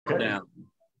Okay. Down.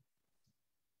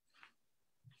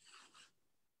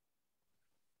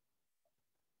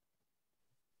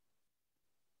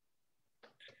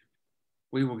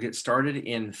 We will get started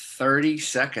in 30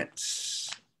 seconds.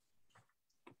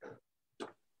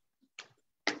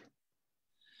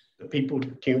 The people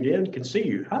tuned in can see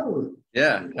you. Hello.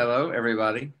 Yeah, hello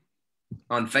everybody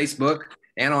on Facebook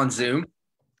and on Zoom.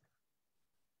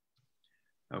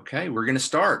 Okay, we're going to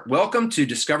start. Welcome to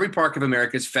Discovery Park of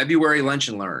America's February Lunch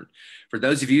and Learn. For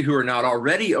those of you who are not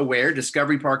already aware,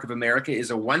 Discovery Park of America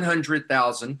is a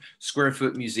 100,000 square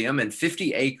foot museum and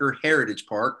 50-acre heritage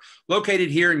park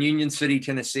located here in Union City,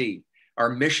 Tennessee. Our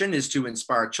mission is to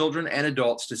inspire children and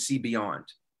adults to see beyond.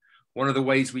 One of the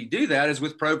ways we do that is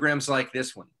with programs like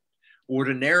this one.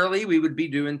 Ordinarily, we would be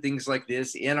doing things like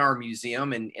this in our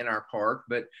museum and in our park,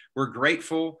 but we're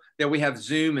grateful that we have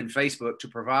Zoom and Facebook to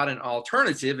provide an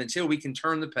alternative until we can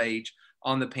turn the page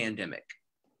on the pandemic.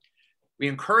 We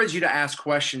encourage you to ask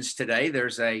questions today.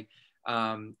 There's a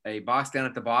box down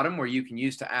at the bottom where you can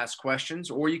use to ask questions,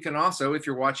 or you can also, if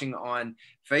you're watching on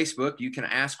Facebook, you can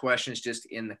ask questions just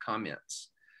in the comments.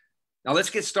 Now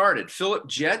let's get started. Philip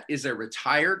Jett is a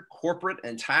retired corporate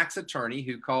and tax attorney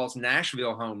who calls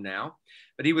Nashville home now,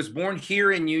 but he was born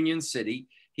here in Union City.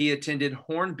 He attended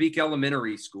Hornbeak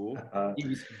Elementary School. He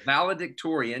was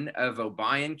valedictorian of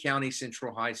Obion County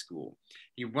Central High School.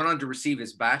 He went on to receive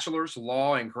his bachelor's,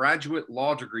 law, and graduate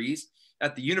law degrees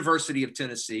at the University of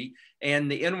Tennessee and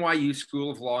the NYU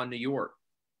School of Law in New York.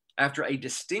 After a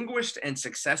distinguished and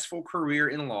successful career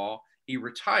in law, he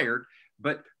retired,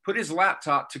 but put his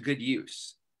laptop to good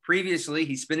use. Previously,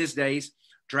 he spent his days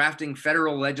drafting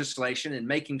federal legislation and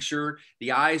making sure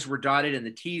the I's were dotted and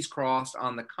the T's crossed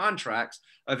on the contracts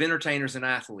of entertainers and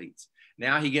athletes.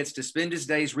 Now he gets to spend his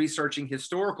days researching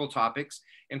historical topics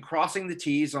and crossing the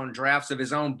T's on drafts of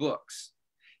his own books.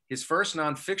 His first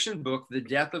nonfiction book, The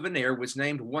Death of an Heir, was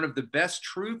named one of the best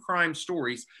true crime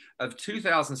stories of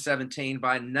 2017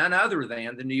 by none other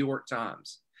than the New York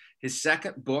Times. His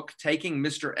second book, Taking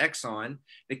Mr. Exxon,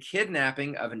 The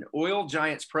Kidnapping of an Oil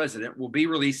Giant's President, will be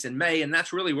released in May, and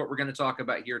that's really what we're going to talk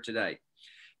about here today.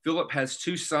 Philip has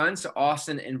two sons,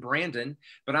 Austin and Brandon,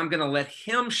 but I'm going to let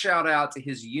him shout out to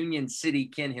his Union City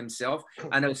kin himself.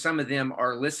 I know some of them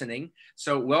are listening,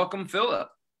 so welcome, Philip.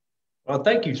 Well,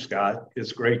 thank you, Scott.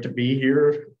 It's great to be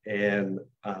here, and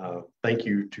thank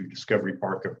you to Discovery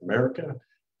Park of America.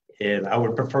 And I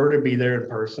would prefer to be there in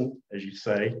person, as you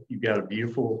say. You've got a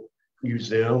beautiful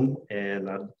museum, and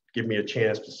give me a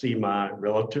chance to see my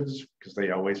relatives, because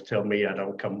they always tell me I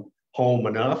don't come home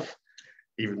enough,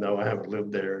 even though I haven't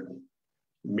lived there in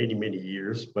many, many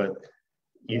years. But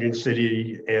Union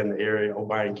City and the area,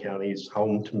 Obion County, is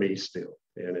home to me still,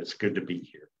 and it's good to be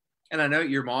here. And I know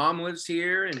your mom lives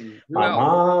here, and my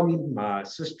mom, my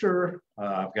sister,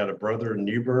 I've got a brother in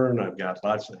Newbern. I've got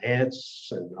lots of aunts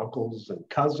and uncles and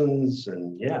cousins,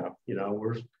 and yeah, you know,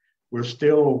 we're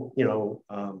still, you know,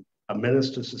 a menace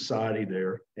to society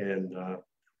there, and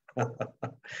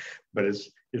but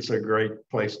it's a great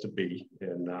place to be,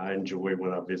 and I enjoy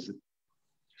when I visit.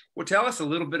 Well, tell us a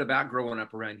little bit about growing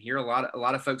up around here. A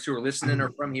lot of folks who are listening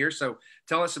are from here, so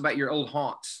tell us about your old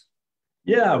haunts.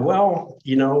 Yeah, well,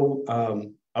 you know,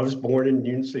 I was born in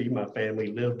Union City. My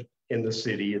family lived in the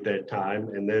city at that time,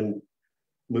 and then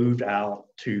moved out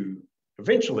to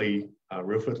eventually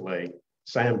Reelfoot Lake,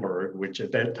 Sandburg, which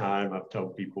at that time I've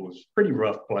told people was a pretty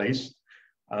rough place.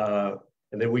 And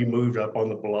then we moved up on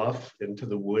the bluff into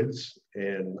the woods,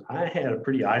 and I had a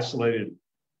pretty isolated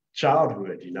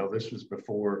childhood. You know, this was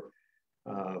before,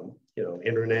 you know,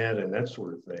 internet and that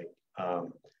sort of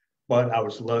thing. But I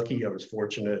was lucky, I was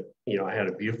fortunate, you know, I had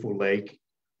a beautiful lake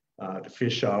to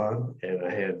fish on, and I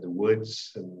had the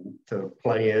woods and to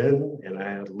play in, and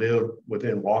I had lived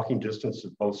within walking distance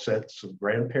of both sets of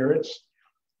grandparents.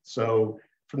 So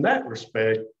from that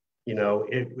respect, you know,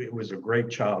 it was a great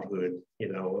childhood,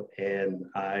 you know, and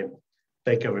I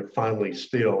think of it fondly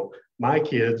still. My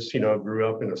kids, you know, grew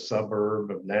up in a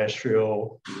suburb of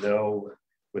Nashville, you know,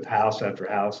 with house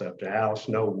after house after house,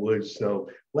 no woods, no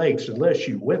lakes, unless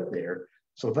you went there.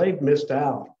 So they've missed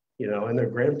out, you know, and their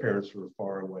grandparents were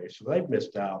far away. So they've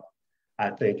missed out,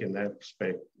 I think, in that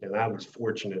respect. And I was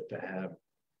fortunate to have.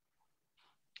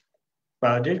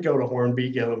 But I did go to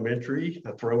Hornbeak Elementary.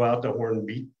 I throw out the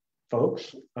Hornbeak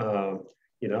folks.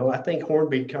 You know, I think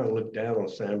Hornbeak kind of looked down on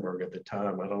Sandburg at the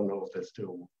time. I don't know if that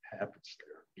still happens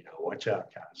there. You know, watch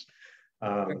out, guys.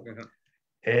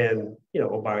 And, you know,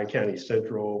 Obion County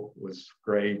Central was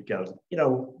great. Got, you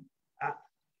know,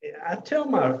 I tell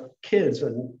my kids,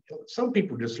 and some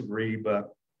people disagree,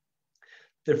 but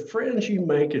the friends you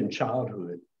make in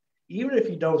childhood, even if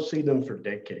you don't see them for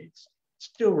decades,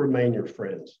 still remain your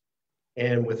friends.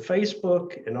 And with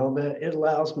Facebook and all that, it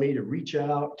allows me to reach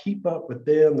out, keep up with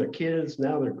them, their kids,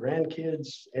 now their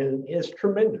grandkids, and it's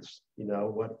tremendous, you know,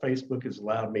 what Facebook has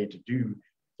allowed me to do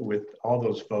with all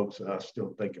those folks that I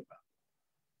still think about.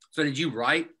 So did you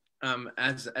write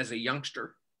as a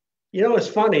youngster? You know, it's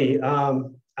funny. I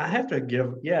have to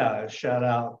give, a shout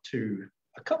out to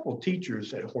a couple of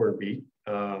teachers at Hornby.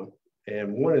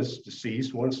 And one is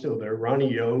deceased, one's still there.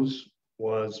 Ronnie Yos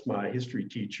was my history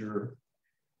teacher.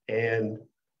 And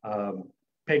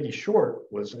Peggy Short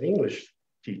was an English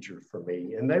teacher for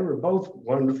me. And they were both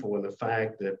wonderful in the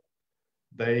fact that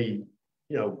they,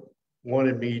 you know,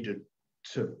 wanted me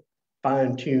to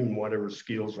fine tune whatever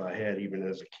skills I had, even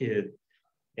as a kid.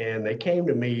 And they came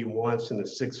to me once in the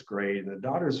 6th grade, and the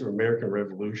Daughters of American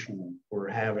Revolution were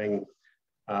having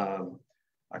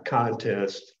a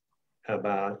contest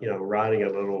about, you know, writing a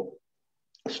little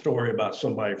story about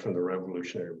somebody from the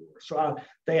Revolutionary War. So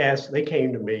they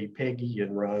came to me, Peggy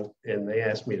and Ron, and they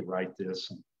asked me to write this.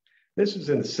 And this is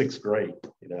in the 6th grade,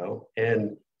 you know,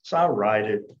 and so I write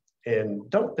it and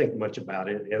don't think much about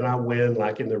it. And I win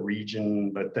like in the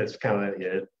region, but that's kind of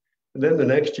it. And then the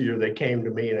next year they came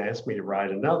to me and asked me to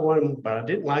write another one, but I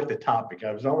didn't like the topic.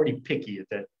 I was already picky at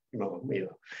that, you know.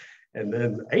 And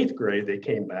then 8th grade, they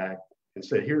came back and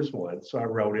said, here's one. So I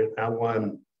wrote it. I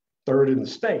won 3rd in the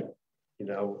state, you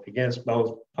know, against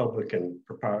both public and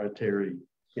proprietary,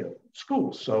 you know,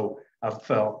 schools. So I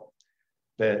felt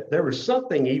that there was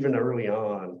something even early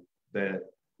on that,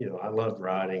 you know, I loved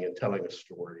writing and telling a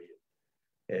story.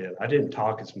 And I didn't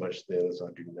talk as much then as I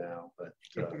do now, but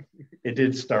it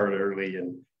did start early.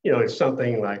 And, you know, it's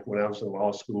something like when I was in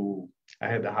law school, I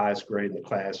had the highest grade in the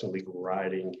class in legal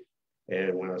writing.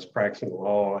 And when I was practicing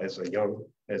law as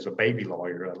a baby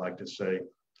lawyer, I'd like to say,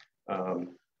 the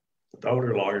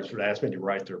older lawyers would ask me to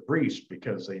write their briefs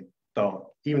because they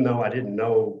thought, even though I didn't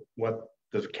know what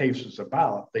the case was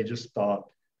about, they just thought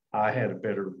I had a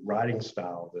better writing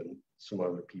style than some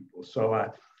other people. So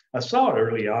I saw it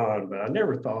early on, but I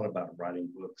never thought about writing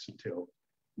books until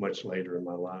much later in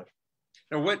my life.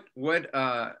 Now, what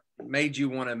made you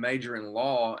want to major in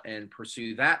law and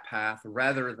pursue that path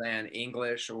rather than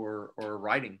English or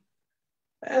writing?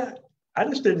 I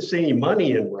just didn't see any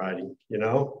money in writing, you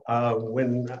know.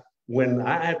 When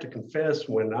I have to confess,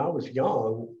 when I was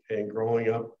young and growing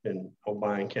up in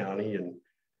Obion County, and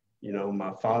you know,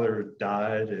 my father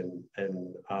died,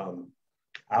 and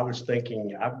I was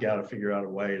thinking I've got to figure out a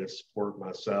way to support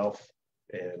myself,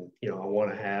 and you know, I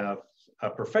want to have a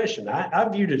profession. I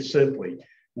viewed it simply.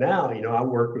 Now, you know, I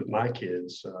work with my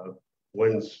kids.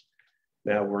 One's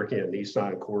now working at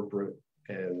Nissan corporate,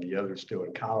 and the other's still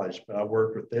in college. But I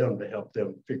work with them to help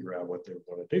them figure out what they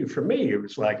want to do. For me, it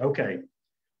was like, okay,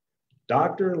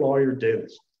 doctor, lawyer,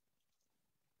 dentist.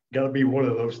 Got to be one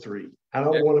of those three. I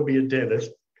don't want to be a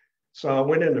dentist. So I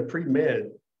went into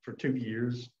pre-med for 2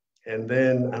 years. And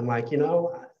then I'm like, you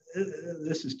know,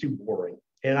 this is too boring.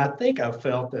 And I think I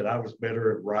felt that I was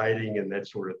better at writing and that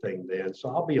sort of thing then. So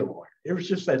I'll be a lawyer. It was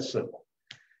just that simple.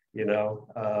 You know,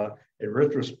 in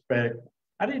retrospect,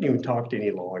 I didn't even talk to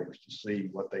any lawyers to see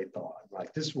what they thought.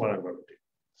 Like, this is what I'm going to do.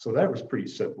 So that was pretty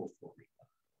simple for me.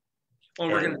 Well,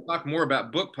 we're going to talk more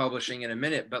about book publishing in a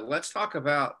minute, but let's talk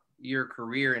about your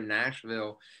career in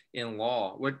Nashville in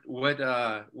law.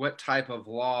 What type of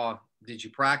law did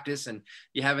you practice, and do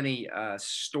you have any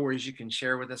stories you can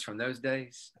share with us from those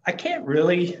days? I can't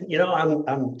really, you know,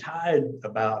 I'm tied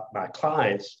about my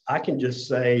clients. I can just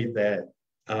say that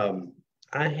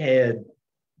I had,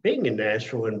 being in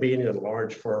Nashville and being in a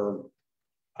large firm,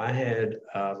 I had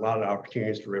a lot of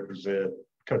opportunities to represent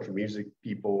country music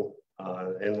people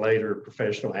and later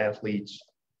professional athletes,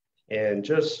 and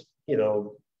just, you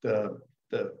know, the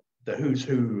who's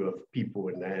who of people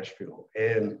in Nashville.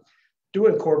 And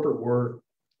doing corporate work,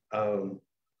 I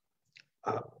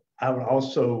would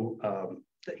also,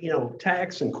 you know,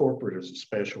 tax and corporate is a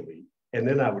specialty. And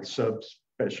then I would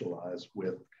sub-specialize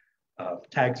with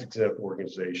tax exempt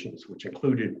organizations, which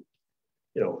included,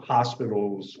 you know,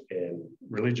 hospitals and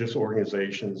religious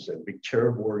organizations and big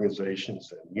charitable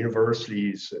organizations and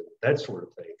universities and that sort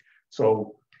of thing.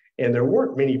 So, and there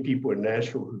weren't many people in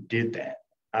Nashville who did that.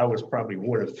 I was probably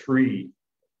one of 3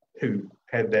 who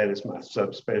had that as my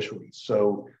subspecialty.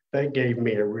 So that gave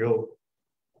me a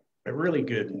really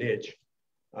good niche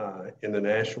in the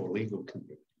Nashville legal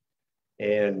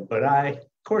community. But of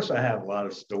course, I have a lot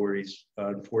of stories.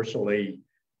 Unfortunately,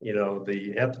 you know,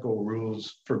 the ethical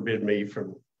rules forbid me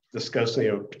from discussing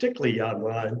it, particularly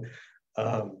online.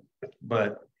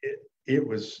 But it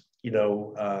was, you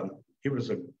know, it was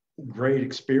a great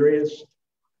experience.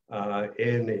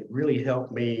 And it really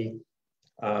helped me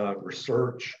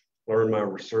research learned my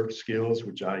research skills,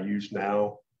 which I use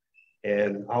now.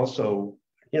 And also,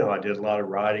 I did a lot of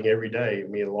writing every day. I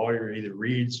mean, a lawyer either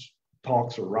reads,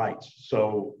 talks, or writes.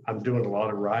 So I'm doing a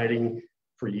lot of writing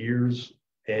for years,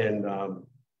 and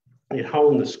it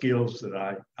honed the skills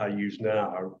that I use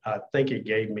now. I think it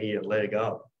gave me a leg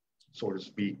up, so to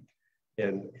speak,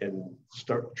 and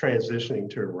start transitioning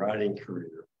to a writing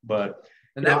career. But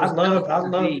I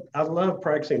love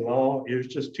practicing law. It was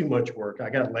just too much work. I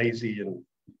got lazy, and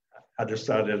I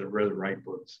decided I'd rather write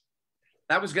books.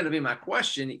 That was going to be my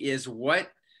question, is what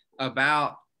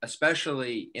about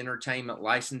especially entertainment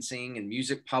licensing and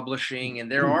music publishing, and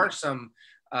there are some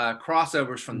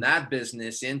crossovers from that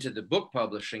business into the book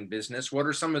publishing business. What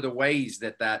are some of the ways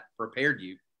that prepared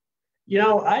you?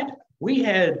 We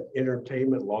had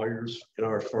entertainment lawyers in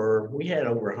our firm. We had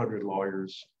over 100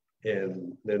 lawyers,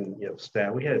 and then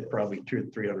staff. We had probably 200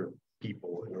 to 300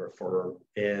 people in our firm,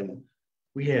 and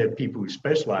we had people who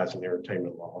specialize in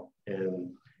entertainment law.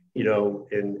 And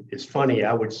and it's funny,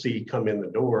 I would see come in the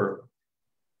door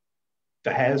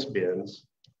the has-beens,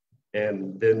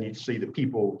 and then you'd see the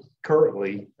people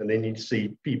currently, and then you'd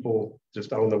see people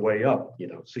just on the way up,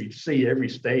 so you see every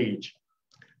stage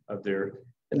of their,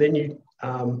 and then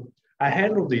I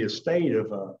handled the estate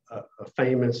of a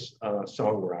famous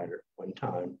songwriter one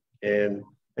time, and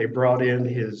they brought in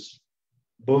his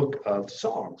book of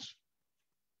songs,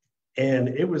 and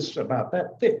it was about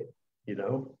that thick,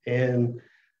 and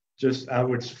I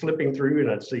was flipping through,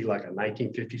 and I'd see like a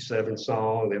 1957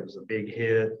 song that was a big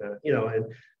hit, and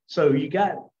so you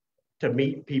got to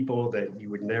meet people that you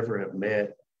would never have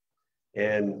met,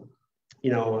 and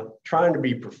trying to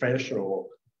be professional.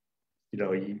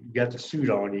 You got the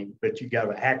suit on you, but you got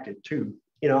to act it too.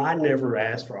 I never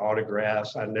asked for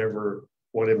autographs. I never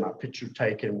wanted my picture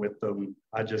taken with them.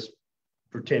 I just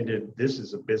pretended this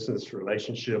is a business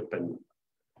relationship, and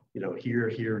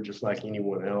here, just like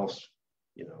anyone else.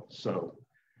 So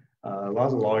a lot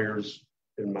of lawyers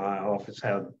in my office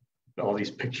have all these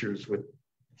pictures with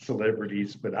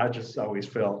celebrities, but I just always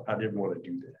felt I didn't want to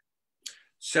do that.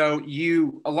 So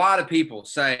a lot of people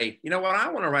say, you know what, I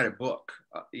want to write a book.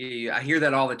 I hear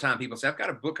that all the time. People say, I've got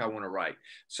a book I want to write.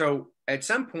 So at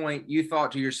some point you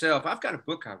thought to yourself, I've got a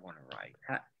book I want to write.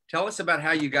 Tell us about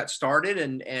how you got started,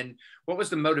 and what was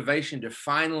the motivation to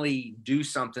finally do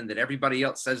something that everybody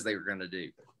else says they were going to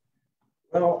do?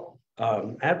 Well,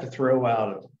 I have to throw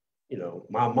out,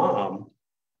 my mom,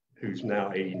 who's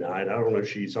now 89. I don't know if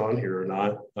she's on here or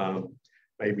not.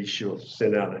 Maybe she'll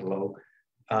send out a hello.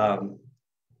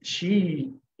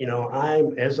 She,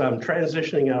 as I'm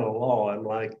transitioning out of law, I'm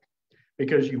like,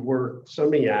 because you work so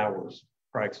many hours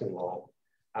practicing law,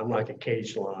 I'm like a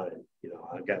cage lion.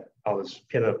 I got all this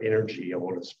pent up energy I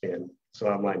want to spend. So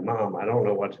I'm like, Mom, I don't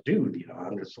know what to do.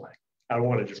 I'm just like, I don't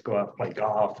want to just go out and play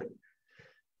golf. And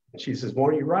she says,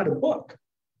 why don't you write a book?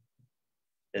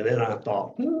 And then I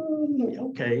thought,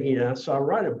 okay, so I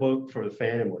write a book for the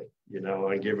family,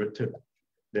 and give it to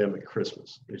them at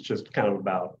Christmas. It's just kind of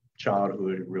about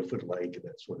childhood, Reelfoot Lake, and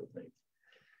that sort of thing.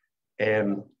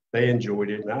 And they enjoyed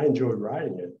it, and I enjoyed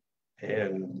writing it.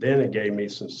 And then it gave me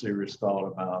some serious thought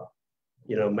about,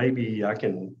 maybe I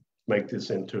can make this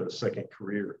into a second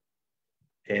career.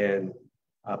 And,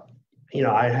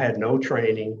 I had no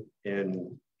training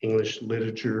in English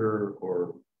literature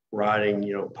or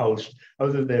writing, post,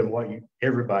 other than what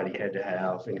everybody had to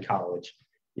have in college,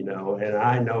 and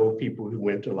I know people who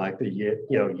went to like the,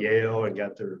 Yale and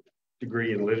got their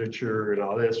degree in literature and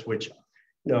all this, which,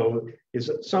 is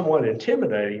somewhat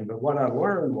intimidating. But what I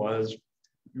learned was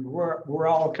we're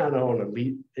all kind of on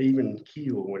an even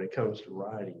keel when it comes to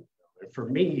writing. And for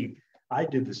me, I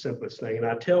did the simplest thing, and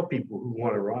I tell people who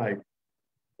want to write,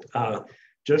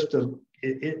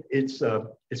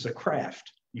 it's a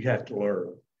craft you have to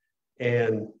learn.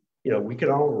 And, we can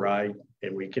all write,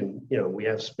 and we can, we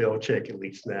have spell check at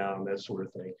least now and that sort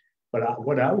of thing. But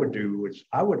what I would do was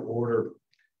I would order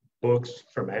books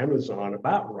from Amazon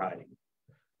about writing,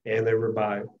 and they were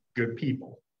by good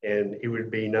people. And it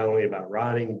would be not only about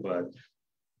writing, but,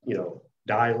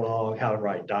 dialogue, how to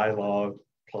write dialogue,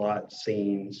 plot,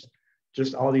 scenes,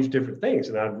 just all these different things.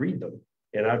 And I'd read them,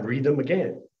 and I'd read them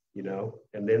again,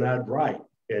 and then I'd write.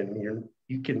 And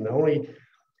you can only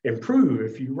improve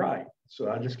if you write. So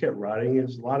I just kept writing. A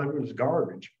lot of it was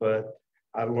garbage, but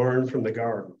I learned from the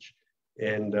garbage.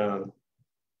 And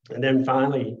then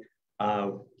finally,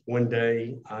 one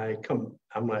day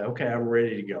I'm like, okay, I'm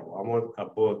ready to go. I want a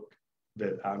book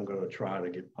that I'm going to try to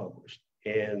get published.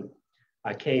 And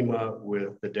I came up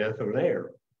with The Death of an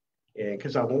Heir. And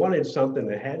because I wanted something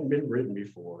that hadn't been written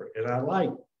before, and I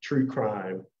like true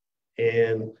crime.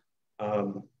 And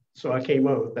so I came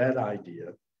up with that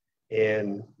idea.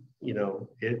 And you know,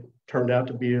 it turned out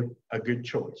to be a good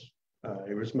choice.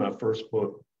 It was my first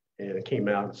book, and it came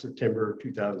out in September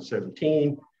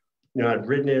 2017. You know, I'd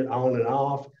written it on and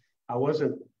off. I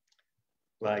wasn't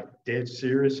like dead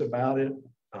serious about it.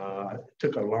 It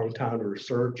took a long time to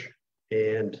research,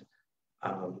 and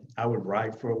I would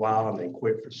write for a while and then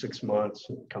quit for 6 months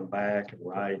and come back and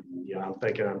write. And, you know, I'm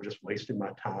thinking I'm just wasting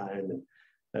my time and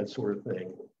that sort of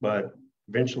thing. But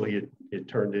eventually it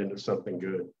turned into something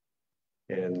good.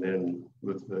 And then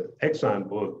with the Exxon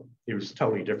book, it was a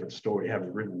totally different story.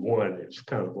 Having written one, it's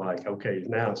kind of like, okay,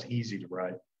 now it's easy to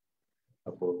write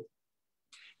a book.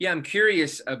 Yeah, I'm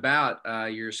curious about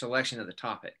your selection of the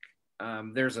topic.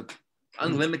 There's an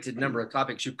unlimited number of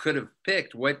topics you could have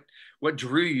picked. What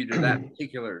drew you to that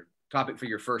particular topic for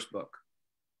your first book?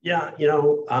 Yeah, you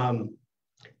know,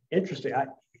 interesting.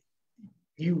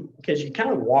 Because you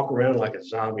kind of walk around like a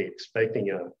zombie expecting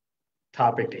a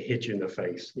topic to hit you in the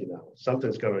face. You know,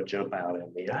 something's going to jump out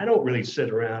at me. I don't really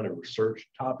sit around and research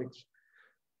topics.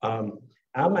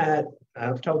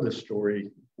 I've told this story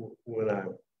when I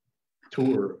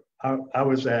tour. I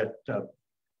was at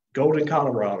Golden,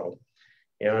 Colorado,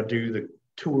 and I do the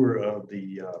tour of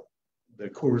the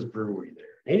Coors Brewery there.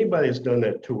 Anybody that's done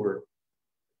that tour,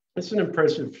 it's an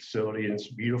impressive facility and it's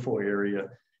a beautiful area.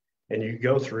 And you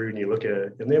go through and you look at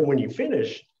it. And then when you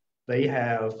finish, they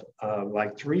have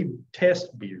like 3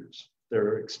 test beers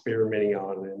they're experimenting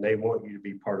on, and they want you to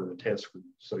be part of the test group.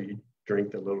 So you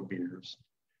drink the little beers,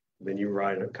 then you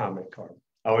write a comment card.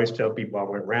 I always tell people I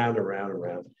went round and round and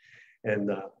round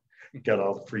and got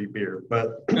all the free beer.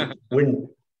 But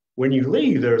when you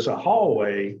leave, there's a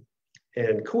hallway,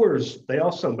 and Coors, they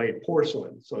also made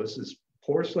porcelain. So it's this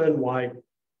porcelain white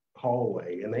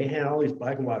hallway, and they had all these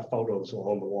black and white photos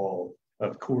along the wall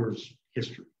of Coors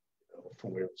history, you know,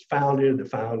 from when it was founded, the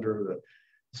founder, the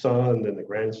son, and the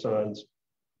grandsons.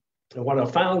 And what I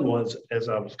found was, as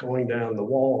I was going down the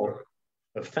wall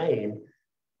of fame,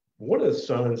 one of the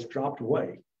sons dropped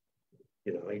away.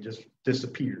 You know, he just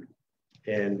disappeared.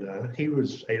 And he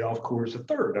was Adolph Coors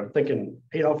III. I'm thinking,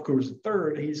 Adolph Coors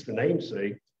III, he's the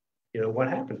namesake. You know, what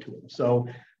happened to him? So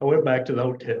I went back to the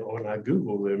hotel and I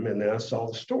Googled him, and then I saw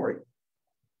the story.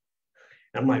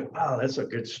 I'm like, wow, that's a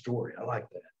good story. I like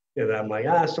that. And I'm like,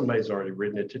 somebody's already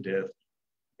written it to death.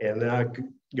 And then I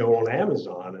go on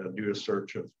Amazon and I do a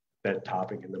search of that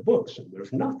topic in the books, and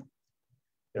there's nothing.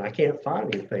 And I can't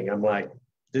find anything. I'm like,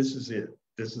 this is it.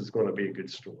 This is going to be a good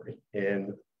story.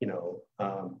 And, you know,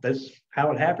 that's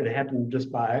how it happened. It happened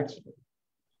just by accident.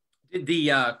 Did the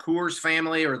Coors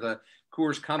family or the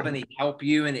Coors company help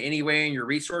you in any way in your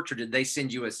research, or did they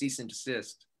send you a cease and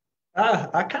desist?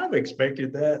 I kind of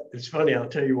expected that. It's funny. I'll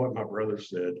tell you what my brother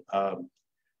said. I'll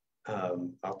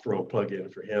throw a plug in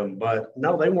for him, but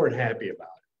no, they weren't happy about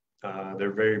it.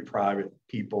 They're very private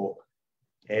people,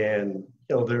 and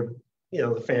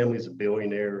the family's a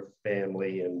billionaire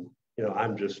family, and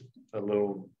I'm just a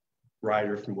little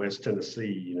writer from West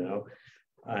Tennessee,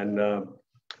 and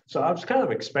so I was kind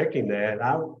of expecting that.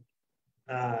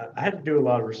 I had to do a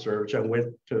lot of research. I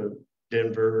went to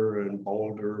Denver and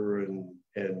Boulder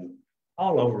and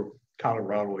all over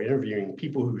Colorado, interviewing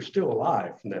people who are still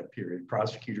alive from that period,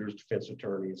 prosecutors, defense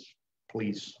attorneys,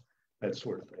 police, that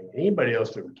sort of thing. Anybody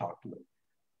else that would talk to me.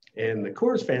 And the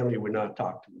Coors family would not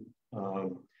talk to me.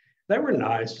 They were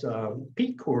nice.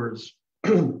 Pete Coors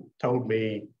told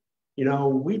me,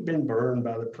 we've been burned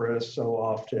by the press so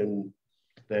often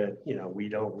that, we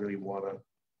don't really want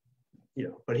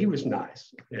to, but he was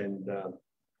nice. And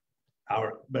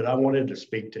but I wanted to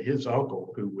speak to his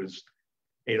uncle, who was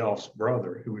Adolph's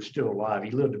brother, who was still alive.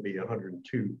 He lived to be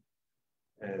 102.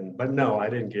 But no, I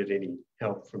didn't get any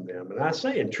help from them. And I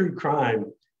say in true crime,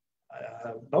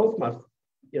 both my,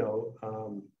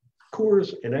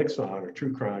 Coors and Exxon are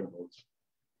true crime books.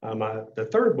 The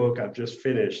third book I've just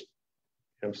finished,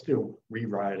 I'm still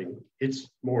rewriting. It's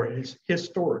more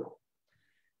historical.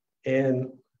 And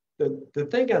the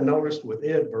thing I noticed with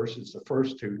it versus the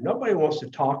first two, nobody wants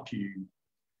to talk to you.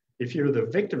 If you're the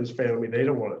victim's family, they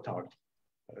don't want to talk to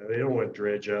you. They don't want to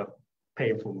dredge up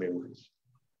painful memories.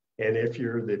 And if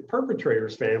you're the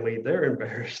perpetrator's family, they're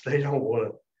embarrassed. They don't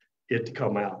want it to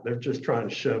come out. They're just trying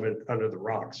to shove it under the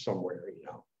rocks somewhere,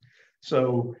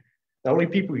 So the only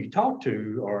people you talk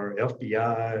to are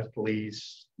FBI,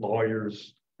 police,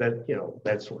 lawyers,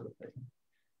 that sort of thing.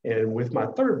 And with my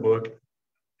third book,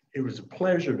 it was a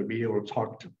pleasure to be able to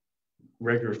talk to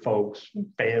regular folks,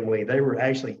 family. They were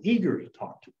actually eager to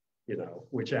talk to,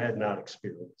 which I had not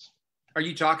experienced. Are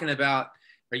you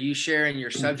sharing your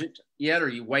subject yet, or are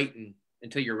you waiting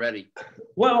until you're ready?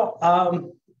 Well,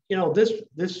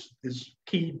 this is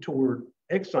keyed toward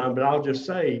Exxon, but I'll just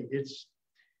say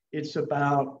it's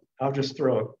about I'll just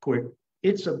throw a quick,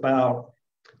 it's about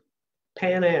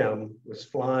Pan Am was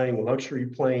flying luxury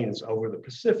planes over the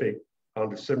Pacific on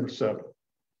December 7th.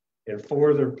 And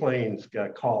 4 of their planes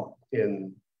got caught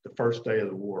in the first day of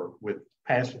the war with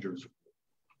passengers.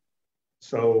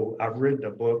 So I've written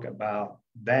a book about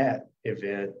that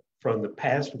event from the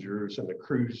passengers and the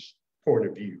crew's point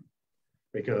of view,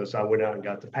 because I went out and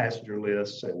got the passenger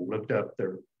lists and looked up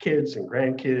their kids and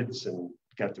grandkids and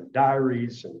got their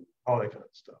diaries and all that kind of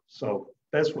stuff. So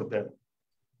that's what that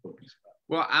book is about.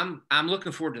 Well, I'm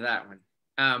looking forward to that one.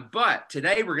 But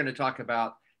today we're going to talk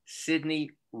about Sidney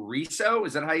Riso.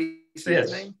 Is that how you say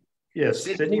his name? Yes,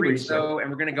 Sidney Riso. And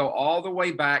we're going to go all the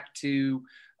way back to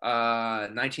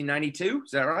 1992.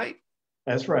 Is that right?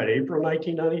 That's right, April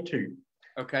 1992.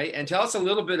 Okay, and tell us a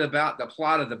little bit about the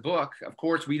plot of the book. Of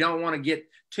course, we don't want to get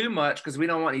too much because we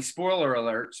don't want any spoiler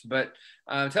alerts, but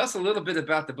tell us a little bit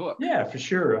about the book. Yeah, for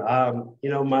sure.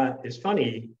 It's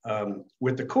funny,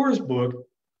 with the Coors book,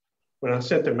 when I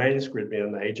sent the manuscript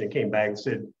in, the agent came back and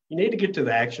said, you need to get to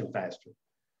the action faster.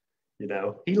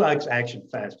 He likes action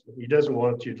faster. He doesn't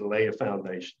want you to lay a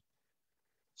foundation.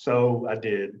 So I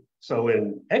did. So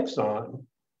in Exxon,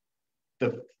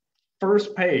 the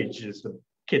first page is the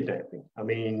kidnapping. I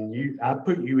mean, I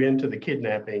put you into the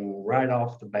kidnapping right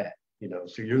off the bat,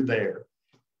 so you're there.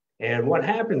 And what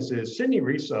happens is Sidney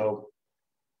Riso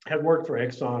had worked for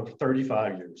Exxon for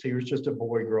 35 years. He was just a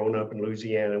boy growing up in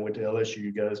Louisiana, went to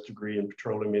LSU, got his degree in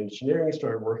petroleum engineering,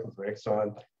 started working for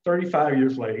Exxon. 35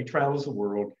 years later, he travels the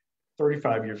world.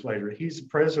 35 years later, he's the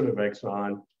president of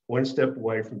Exxon, one step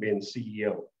away from being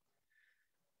CEO.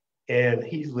 And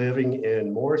he's living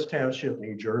in Morris Township,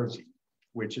 New Jersey,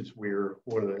 which is where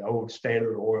one of the old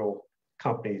Standard Oil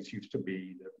companies used to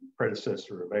be, the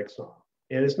predecessor of Exxon.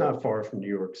 And it's not far from New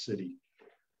York City.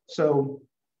 So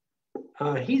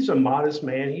he's a modest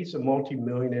man. He's a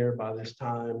multimillionaire by this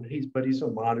time. But he's a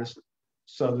modest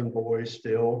Southern boy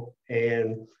still.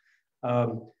 And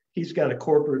he's got a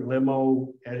corporate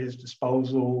limo at his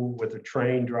disposal with a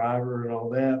train driver and all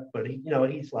that. But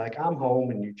he's like, I'm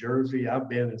home in New Jersey. I've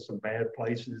been in some bad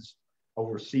places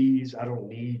overseas. I don't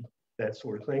need that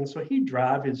sort of thing. So he'd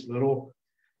drive his little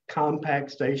compact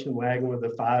station wagon with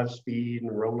a 5-speed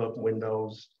and roll up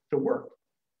windows to work.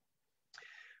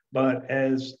 But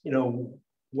as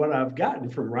what I've gotten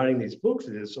from writing these books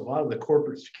is a lot of the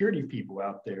corporate security people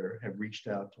out there have reached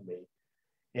out to me.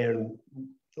 And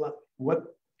what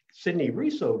Sidney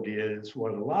Riso did is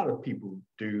what a lot of people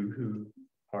do who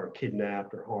are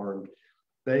kidnapped or harmed.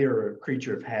 They are a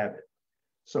creature of habit.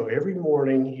 So every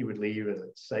morning he would leave at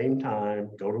the same time,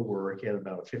 go to work. He had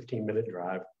about a 15-minute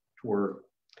drive to work.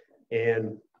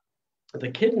 And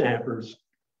the kidnappers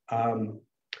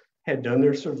had done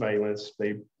their surveillance.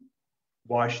 They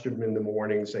watched him in the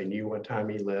mornings. They knew what time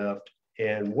he left.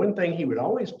 And one thing he would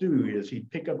always do is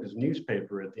he'd pick up his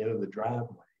newspaper at the end of the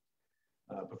driveway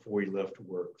before he left to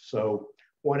work. So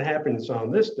what happens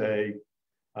on this day,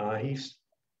 he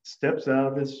steps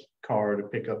out of his car to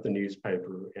pick up the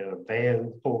newspaper, and a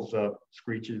van pulls up,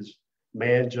 screeches,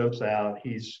 man jumps out.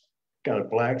 He's got a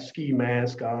black ski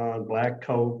mask on, black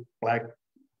coat, black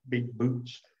big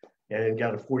boots, and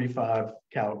got a .45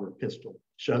 caliber pistol,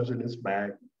 shoves it in his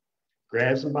back,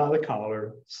 grabs him by the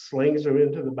collar, slings him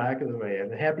into the back of the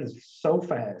van. It happens so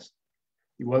fast.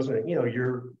 He wasn't,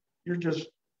 you're just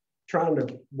trying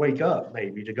to wake up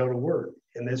maybe to go to work,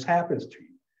 and this happens to you.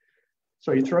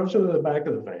 So he throws him in the back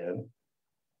of the van,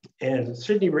 and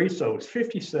Sidney Riso is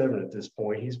 57 at this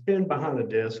point. He's been behind a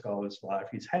desk all his life.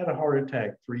 He's had a heart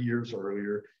attack 3 years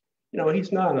earlier.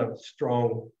 He's not a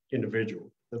strong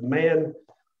individual. The man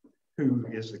who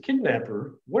is the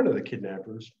kidnapper, one of the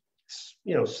kidnappers,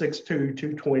 6'2",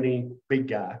 220, big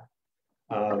guy.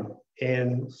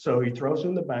 And so he throws him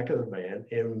in the back of the van,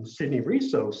 and Sidney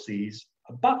Riso sees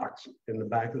a box in the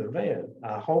back of the van,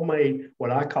 a homemade, what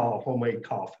I call a homemade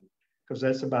coffin, because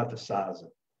that's about the size of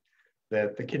it,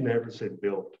 that the kidnappers had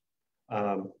built.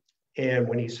 And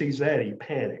when he sees that, he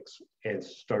panics and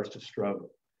starts to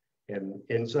struggle and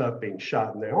ends up being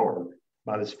shot in the arm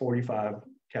by this .45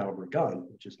 caliber gun,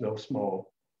 which is no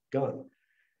small gun.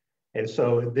 And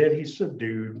so then he's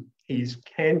subdued, he's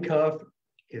handcuffed,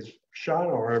 his shot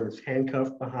arm is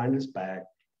handcuffed behind his back,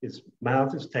 his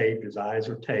mouth is taped, his eyes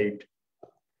are taped,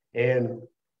 and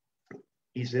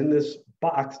he's in this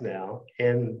box now.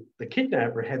 And the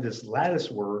kidnapper had this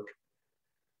lattice work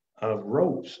of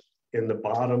ropes in the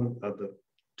bottom of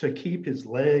to keep his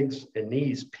legs and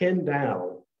knees pinned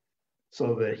down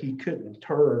so that he couldn't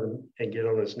turn and get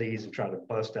on his knees and try to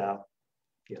bust out.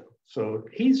 So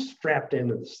he's strapped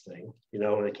into this thing, and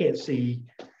I can't see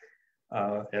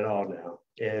at all now.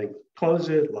 And closes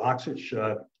it, locks it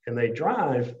shut, and they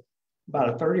drive about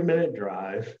a 30-minute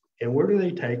drive. And where do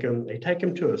they take them? They take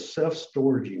them to a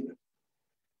self-storage unit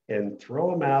and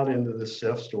throw them out into the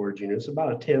self-storage unit. It's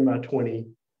about a 10 by 20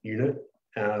 unit,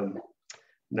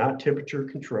 not temperature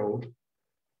controlled.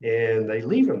 And they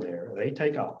leave them there. They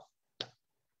take off.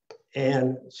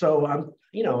 And so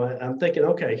I'm thinking,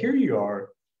 okay, here you are.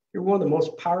 You're one of the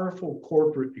most powerful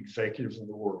corporate executives in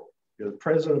the world. You're the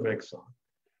president of Exxon,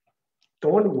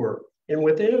 going to work. And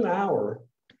within an hour,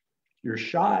 you're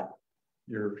shot,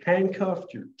 you're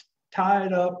handcuffed, you're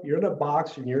tied up, you're in a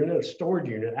box, and you're in a storage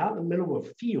unit out in the middle of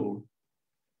a field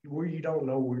where you don't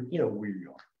know where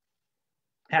you are.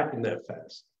 Happened that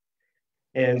fast.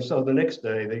 And so the next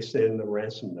day they send a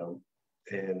ransom note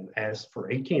and ask for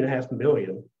 18.5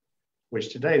 million,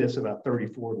 which today that's about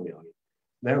 34 million.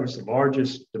 That was the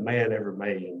largest demand ever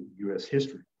made in U.S.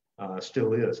 history.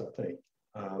 Still is, I think.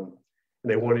 And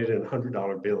they wanted it in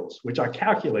 $100 bills, which I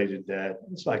calculated that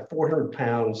it's like 400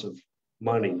 pounds of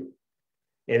money.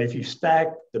 And if you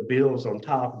stack the bills on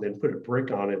top and then put a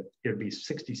brick on it, it'd be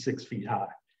 66 feet high.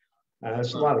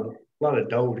 It's a lot of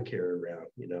dough to carry around,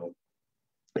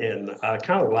 And I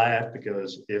kind of laugh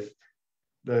because if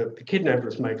the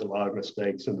kidnappers make a lot of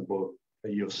mistakes in the book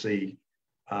that you'll see.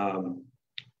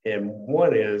 And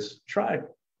one is try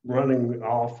running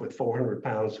off with 400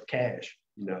 pounds of cash.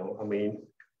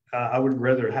 I would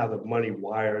rather have the money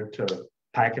wired to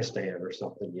Pakistan or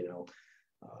something,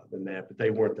 than that, but they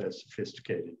weren't that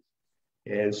sophisticated.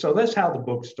 And so that's how the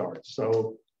book starts.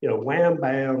 So, wham,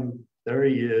 bam, there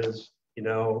he is,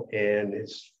 and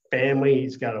his family,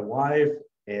 he's got a wife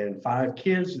and 5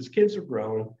 kids. His kids are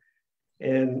grown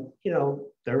and,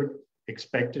 they're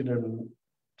expecting him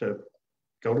to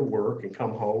go to work and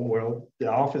come home. Well,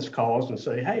 the office calls and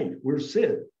say, hey, where's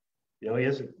Sid? He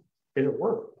hasn't been at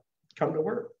work, come to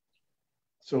work.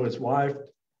 So his wife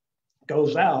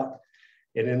goes out,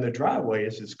 and in the driveway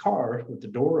is his car with the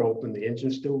door open, the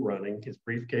engine still running, his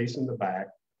briefcase in the back,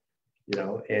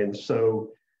 and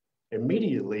so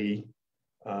immediately,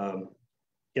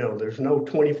 there's no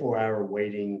 24-hour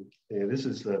waiting. This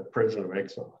is the president of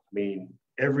Exxon. I mean,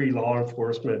 every law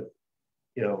enforcement,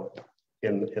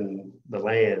 in the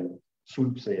land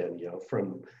swoops in,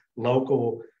 from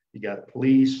local, you got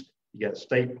police, you got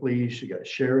state police, you got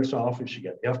sheriff's office, you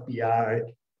got FBI,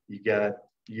 you got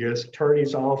U.S.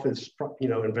 Attorney's Office,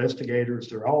 investigators,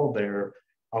 they're all there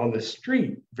on the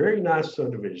street. Very nice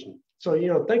subdivision. So,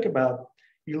 think about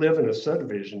you live in a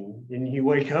subdivision and you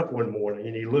wake up one morning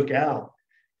and you look out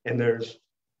and there's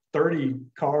 30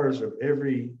 cars of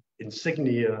every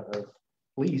insignia of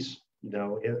police,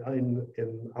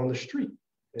 on the street.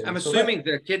 And I'm assuming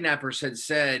the kidnappers had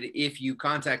said, if you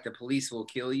contact the police, we'll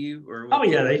kill you.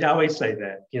 They always say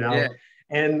that, Yeah.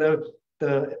 And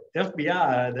the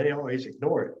FBI, they always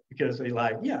ignore it because they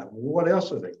what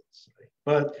else are they going to say?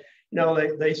 But,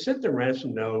 they sent the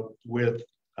ransom note with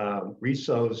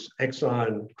Risso's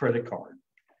Exxon credit card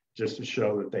just to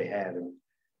show that they had him.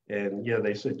 And,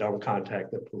 they said, don't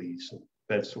contact the police and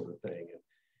that sort of thing.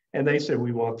 And they said,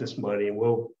 we want this money and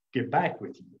we'll get back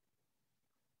with you.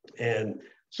 And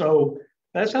so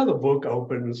that's how the book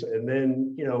opens. And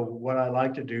then, what I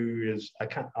like to do is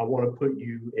I want to put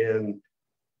you in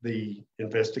the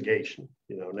investigation.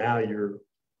 Now you're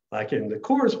like in the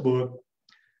Coors book,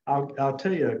 I'll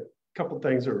tell you a couple of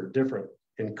things that are different.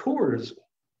 In Coors,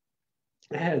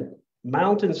 I had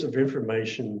mountains of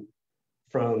information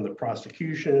from the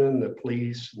prosecution, the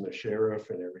police, and the sheriff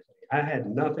and everything. I had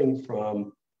nothing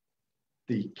from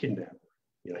the kidnapper.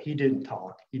 He didn't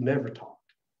talk. He never talked.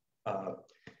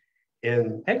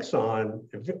 In Exxon,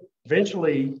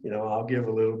 eventually, I'll give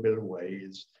a little bit away,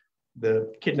 is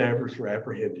the kidnappers were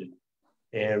apprehended.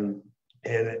 And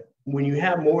when you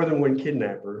have more than one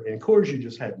kidnapper, in Coors you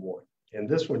just had one. And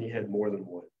this one you had more than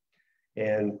one.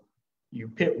 And you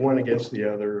pit one against the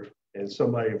other, and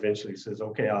somebody eventually says,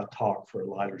 okay, I'll talk for a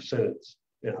lighter sentence.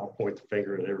 And I'll point the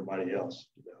finger at everybody else.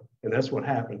 And that's what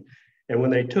happened. And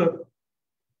when they took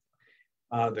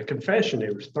the confession,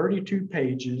 it was 32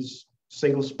 pages,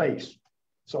 single space.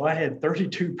 So I had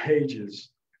 32 pages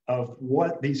of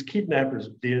what these kidnappers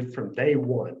did from day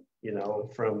one,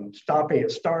 from stopping at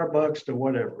Starbucks to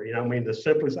whatever, the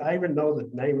simplest, I even know the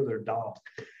name of their dog,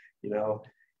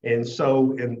 And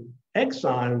so in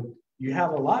Exxon, you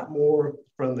have a lot more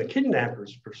from the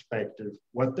kidnappers' perspective,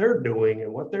 what they're doing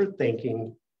and what they're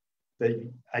thinking that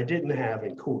I didn't have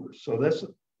in Coors. So that's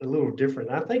a little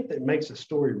different. I think that makes the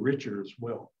story richer as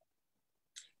well.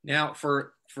 Now,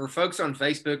 for folks on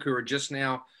Facebook who are just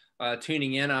now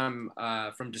tuning in, I'm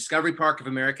from Discovery Park of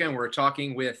America, and we're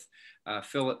talking with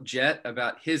Philip Jett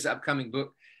about his upcoming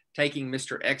book, Taking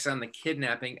Mr. Exxon, the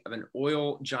Kidnapping of an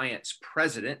Oil Giant's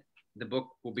President. the book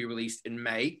will be released in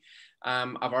May.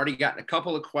 I've already gotten a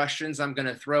couple of questions I'm going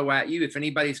to throw at you. If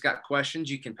anybody's got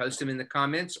questions, you can post them in the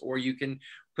comments, or you can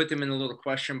put them in the little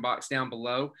question box down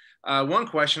below. One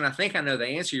question, I think I know the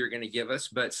answer you're going to give us,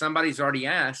 but somebody's already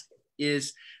asked,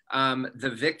 is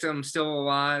the victim still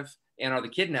alive, and are the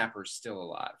kidnappers still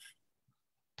alive?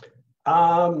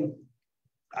 I'm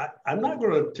not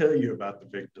going to tell you about the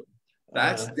victim.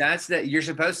 That's that you're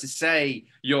supposed to say.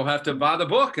 You'll have to buy the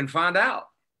book and find out.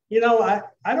 I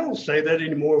don't say that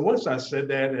anymore. Once I said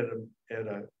that at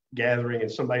a gathering,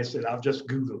 and somebody said, "I'll just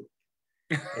Google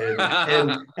it,"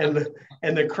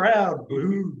 and the crowd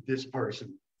booed this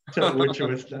person, which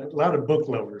was a lot of book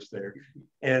lovers there.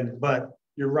 But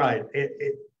you're right.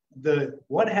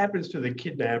 What happens to the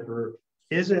kidnapper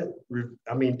to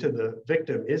the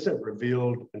victim isn't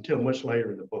revealed until much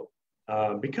later in the book,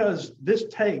 because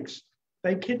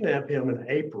they kidnap him in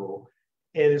April,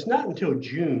 and it's not until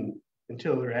June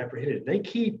until they're apprehended. They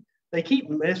keep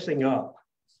messing up.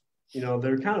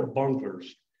 They're kind of bunglers,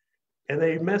 and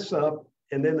they mess up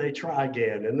and then they try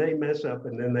again, and they mess up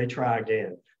and then they try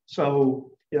again.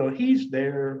 So, he's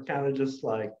there kind of just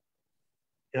like,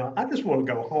 I just want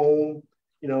to go home.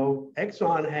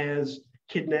 Exxon has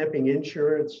kidnapping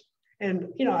insurance. And,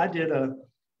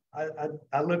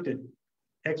 I looked at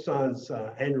Exxon's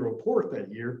annual report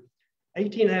that year.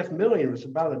 $18.5 million was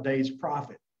about a day's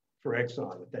profit for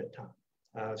Exxon at that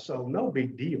time. So no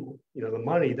big deal. The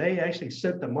money, they actually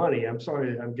sent the money. I'm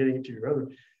sorry, I'm getting into your other.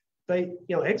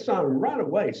 Exxon right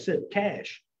away sent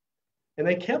cash, and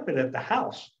they kept it at the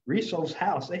house, Risso's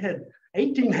house. They had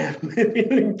 $18.5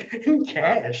 million in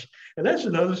cash. And that's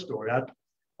another story.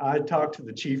 I talked to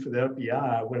the chief of the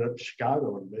FBI. I went up to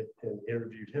Chicago and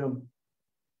interviewed him.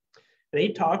 And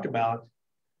he talked about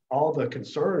all the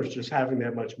concerns just having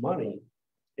that much money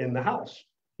in the house.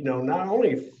 Not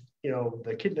only,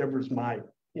 the kidnappers might,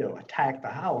 attack the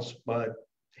house, but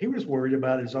he was worried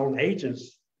about his own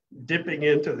agents dipping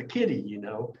into the kitty,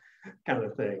 kind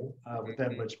of thing with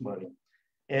that much money.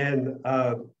 And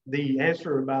the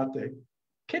answer about the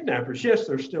kidnappers, yes,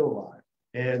 they're still alive.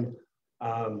 And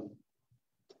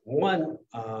one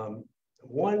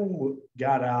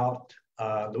got out,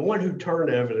 the one who turned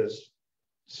evidence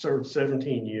served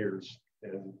 17 years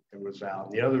and was out.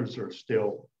 And the others are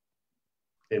still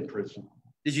in prison.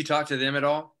 Did you talk to them at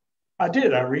all? I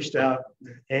did. I reached out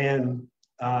and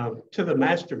to the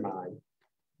mastermind,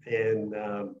 and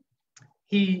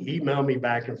he emailed me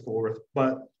back and forth.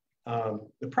 But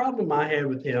the problem I had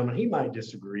with him, and he might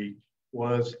disagree,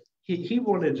 was he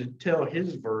wanted to tell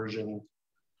his version,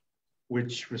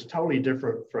 which was totally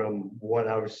different from what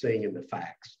I was seeing in the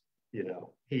facts.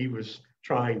 He was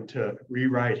trying to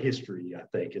rewrite history, I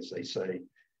think, as they say.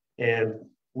 And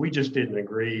we just didn't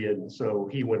agree. And so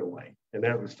he went away. And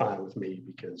that was fine with me,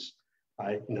 because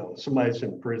somebody's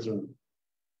in prison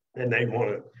and they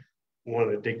want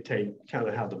to dictate kind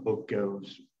of how the book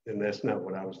goes. And that's not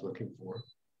what I was looking for.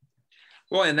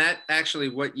 Well, and that actually,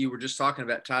 what you were just talking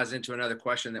about ties into another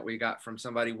question that we got from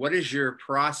somebody. What is your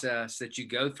process that you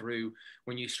go through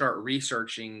when you start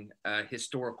researching a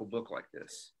historical book like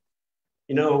this?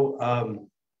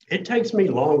 It takes me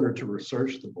longer to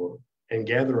research the book and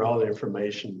gather all the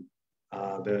information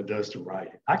than it does to write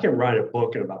it. I can write a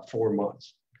book in about 4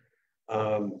 months.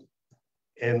 And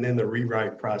then the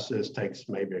rewrite process takes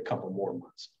maybe a couple more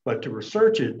months. But to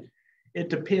research it, it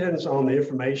depends on the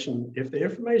information. If the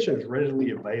information is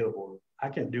readily available, I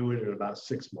can do it in about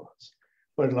 6 months.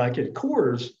 But like at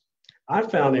Coors, I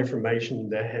found information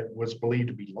that was believed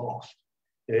to be lost.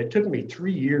 And it took me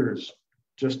 3 years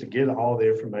just to get all the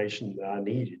information that I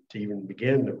needed to even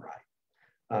begin to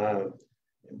write.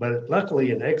 But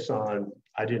luckily in Exxon,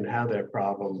 I didn't have that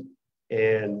problem.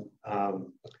 And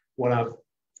what I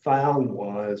found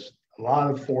was a lot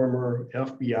of former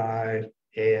FBI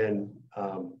and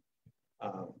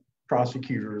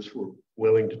prosecutors were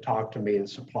willing to talk to me and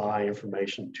supply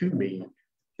information to me,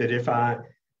 that if I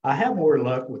have more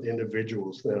luck with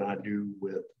individuals than I do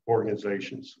with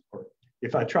organizations. Or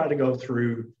if I try to go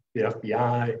through the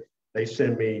FBI, they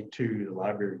send me to the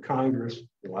Library of Congress.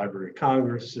 The Library of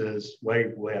Congress says,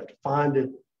 wait, we'll have to find it.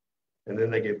 And then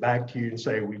they get back to you and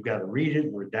say, we've got to read it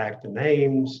and redact the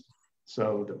names.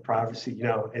 So the privacy,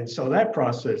 and so that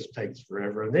process takes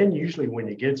forever. And then usually when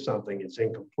you get something, it's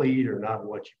incomplete or not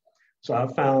what you. So I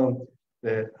found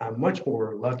that I'm much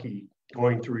more lucky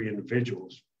going through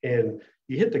individuals. And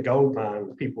you hit the gold mine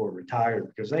when people are retired,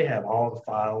 because they have all the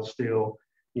files still.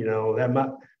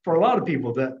 For a lot of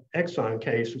people, that Exxon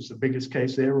case was the biggest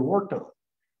case they ever worked on.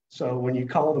 So when you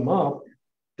call them up,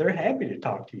 they're happy to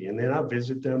talk to you. And then I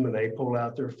visit them and they pull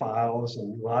out their files.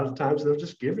 And a lot of times they'll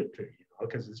just give it to you,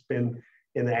 because it's been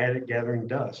in the attic gathering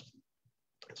dust.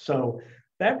 So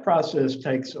that process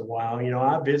takes a while. You know,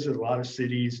 I visit a lot of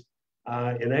cities.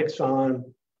 In Exxon,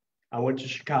 I went to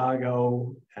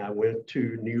Chicago, I went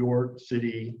to New York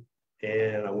City,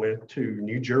 and I went to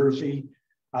New Jersey.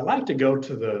 I like to go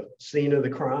to the scene of the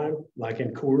crime, like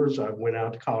in Coors. I went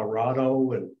out to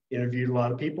Colorado and interviewed a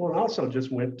lot of people, and also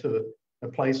just went to the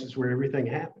places where everything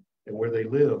happened and where they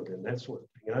lived and that sort of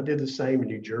thing. And I did the same in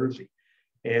New Jersey.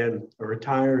 And a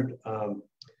retired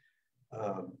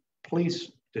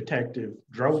police detective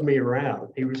drove me around.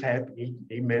 He was happy.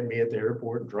 He met me at the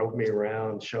airport and drove me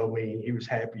around, showed me. He was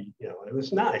happy. You know, it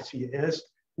was nice. It's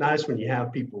nice when you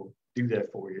have people do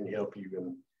that for you and help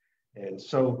you. And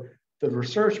so the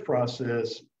research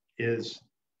process is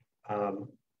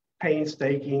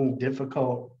painstaking,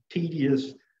 difficult,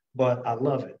 tedious, but I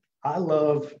love it. I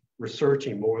love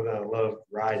researching more than I love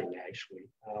writing, actually,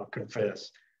 I'll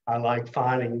confess. I like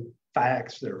finding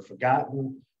facts that are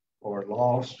forgotten or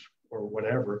lost or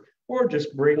whatever, or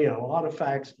just bringing a lot of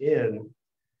facts in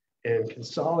and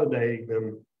consolidating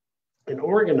them and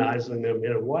organizing them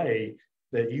in a way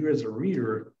that you as a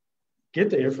reader get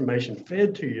the information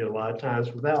fed to you a lot of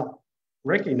times without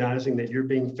recognizing that you're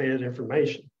being fed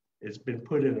information. It's been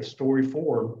put in a story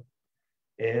form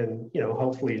and, you know,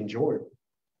 hopefully enjoy it.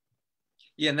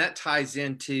 Yeah, and that ties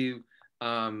into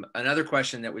another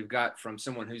question that we've got from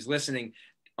someone who's listening.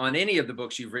 On any of the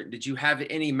books you've written, did you have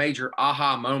any major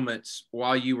aha moments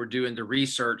while you were doing the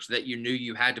research that you knew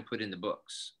you had to put in the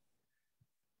books?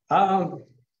 Well,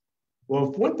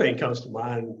 if one thing comes to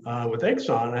mind, with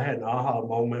Exxon, I had an aha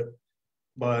moment,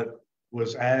 but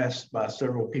was asked by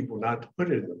several people not to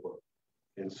put it in the book.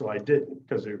 And so I didn't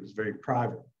because it was very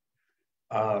private.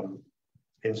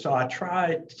 And so I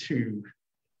tried to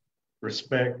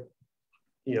respect,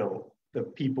 you know, the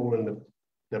people in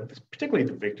particularly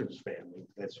the victim's family.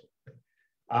 That's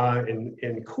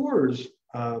in Coors,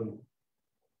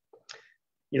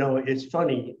 you know, it's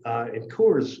funny. In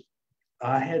Coors,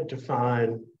 I had to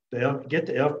get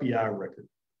the FBI record.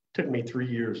 It took me 3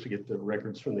 years to get the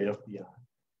records from the FBI.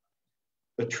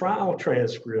 The trial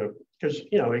transcript, because,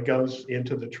 you know, it goes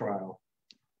into the trial.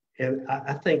 And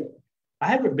I think I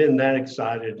haven't been that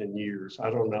excited in years. I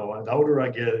don't know. The older I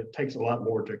get, it takes a lot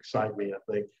more to excite me,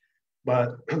 I think.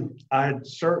 But I had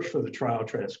searched for the trial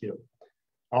transcript.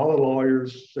 All the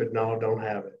lawyers said, no, don't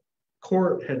have it.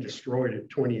 Court had destroyed it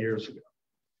 20 years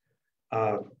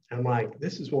ago. I'm like,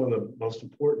 this is one of the most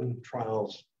important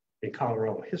trials in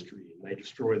Colorado history, and they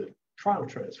destroy the trial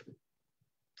transcript.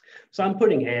 So I'm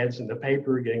putting ads in the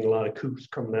paper, getting a lot of coups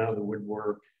coming out of the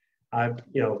woodwork. I've,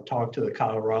 you know, talked to the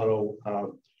Colorado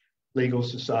Legal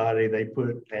Society. They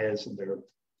put ads in their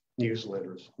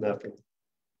newsletters, nothing.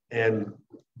 And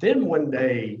then one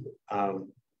day,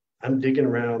 I'm digging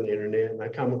around on the internet and I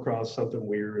come across something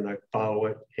weird and I follow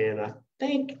it. And I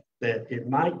think that it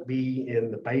might be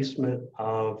in the basement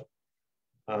of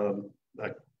a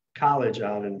college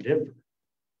out in Denver.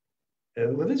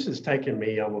 And well, this has taken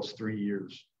me almost 3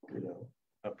 years, you know,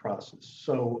 a process.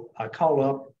 So I call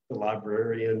up the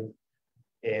librarian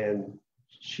and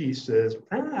she says,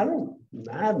 I've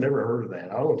never heard of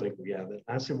that. I don't think we have it.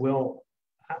 I said, well,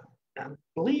 I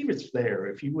believe it's there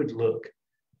if you would look.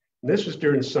 And this was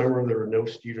during the summer. There were no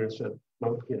students at,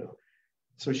 you know.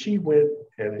 So she went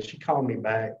and she called me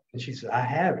back and she said, I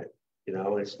have it. You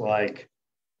know, it's like,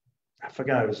 I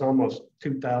forgot, it was almost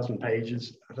 2,000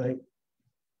 pages, I think.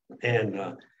 And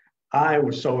I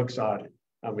was so excited.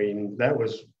 I mean, that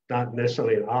was not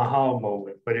necessarily an aha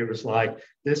moment, but it was like,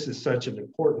 this is such an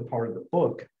important part of the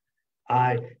book.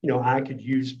 I could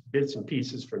use bits and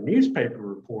pieces from newspaper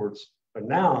reports, but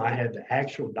now I had the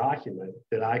actual document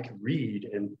that I could read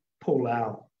and pull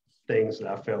out things that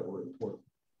I felt were important.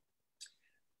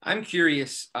 I'm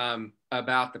curious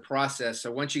about the process.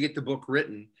 So once you get the book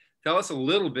written, tell us a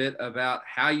little bit about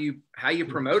how you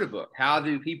promote a book. How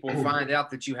do people find out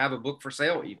that you have a book for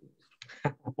sale even?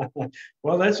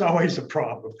 Well, that's always a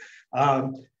problem.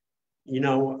 You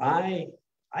know, I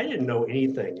didn't know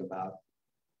anything about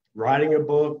writing a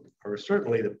book or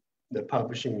certainly the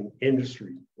publishing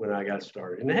industry when I got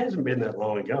started. And it hasn't been that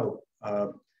long ago.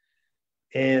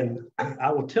 And I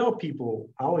always tell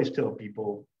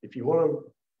people, if you want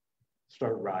to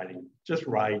start writing, just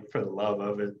write for the love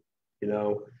of it. You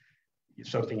know, it's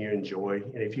something you enjoy.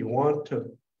 And if you want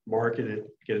to market it,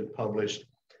 get it published,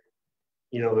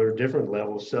 you know, there are different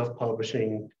levels.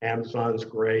 Self-publishing, Amazon's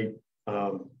great.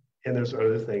 And there's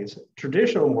other things.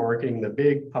 Traditional marketing, the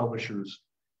big publishers,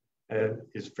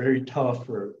 is very tough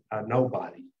for a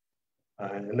nobody.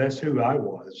 And that's who I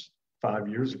was 5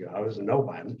 years ago. I was a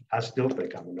nobody. I still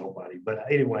think I'm a nobody. But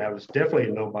anyway, I was definitely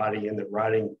a nobody in the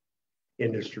writing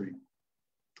industry.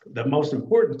 the most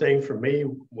important thing for me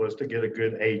was to get a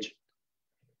good agent.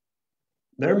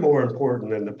 They're more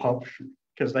important than the publisher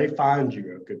because they find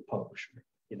you a good publisher.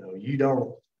 You know, you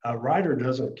don't, a writer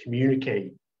doesn't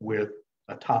communicate with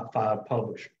a top 5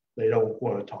 publisher. They don't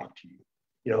want to talk to you,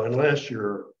 you know, unless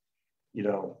you're, you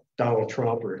know, Donald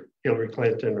Trump or Hillary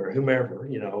Clinton or whomever,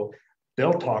 you know,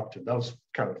 they'll talk to those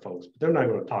kind of folks, but they're not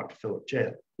going to talk to Philip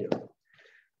Jett, you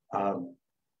know.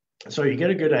 So you get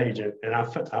a good agent, and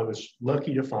I was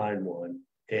lucky to find one.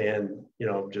 And, you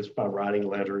know, just by writing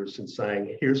letters and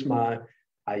saying, here's my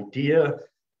idea,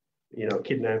 you know,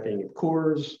 kidnapping of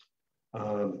Coors,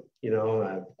 you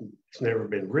know, it's never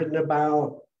been written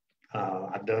about.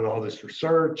 I've done all this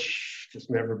research, it's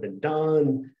never been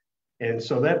done. And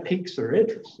so that piques their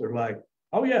interest. They're like,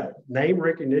 oh yeah, name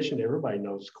recognition, everybody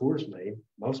knows Coors' name,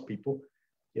 most people,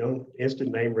 you know,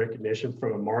 instant name recognition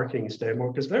from a marketing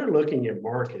standpoint, because they're looking at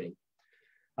marketing.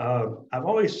 I've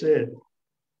always said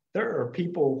there are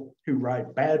people who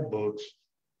write bad books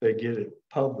that get it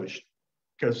published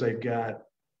because they've got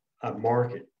a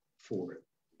market for it,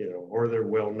 you know, or they're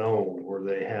well known, or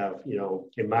they have, you know,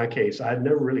 in my case, I'd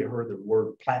never really heard the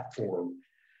word platform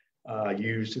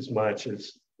used as much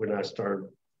as when I started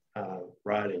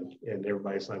writing. And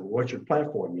everybody's like, well, what's your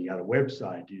platform? You got a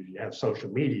website? Do you have social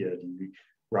media? Do you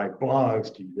write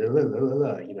blogs? Do you, blah, blah, blah,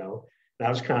 blah, you know? And I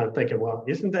was kind of thinking, well,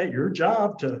 isn't that your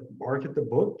job to market the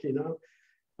book, you know?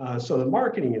 So the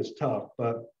marketing is tough,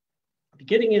 but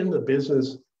getting into the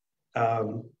business,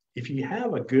 if you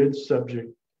have a good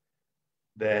subject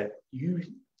that you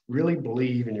really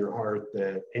believe in your heart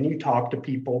that, and you talk to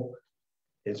people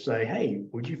and say, hey,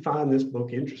 would you find this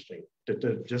book interesting?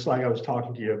 Just like I was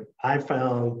talking to you, I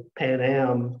found Pan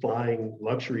Am flying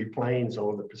luxury planes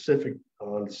over the Pacific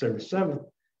on December 7th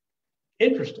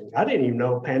interesting. I didn't even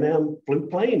know Pan Am flew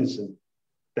planes in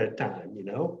that time, you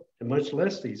know, and much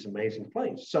less these amazing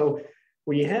planes. So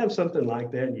when you have something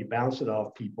like that and you bounce it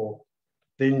off people,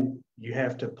 then you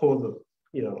have to pull the,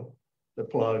 you know, the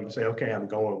plug and say, okay, I'm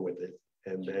going with it.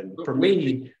 And then for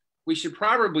me, we should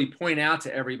probably point out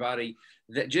to everybody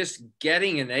that just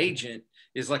getting an agent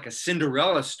is like a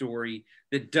Cinderella story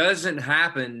that doesn't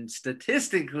happen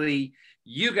statistically.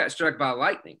 You got struck by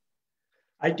lightning.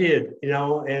 I did, you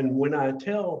know, and when I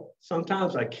tell,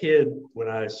 sometimes I kid when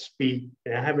I speak,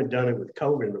 and I haven't done it with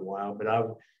COVID in a while, but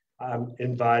I'm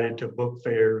invited to book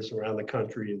fairs around the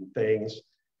country and things.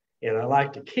 And I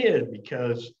like to kid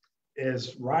because,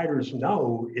 as writers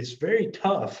know, it's very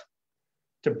tough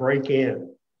to break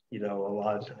in, you know, a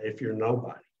lot of times if you're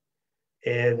nobody.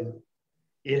 And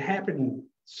it happened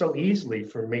so easily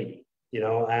for me. You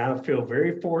know, I feel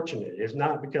very fortunate. It's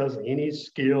not because of any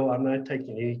skill. I'm not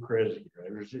taking any credit here.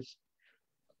 It was just,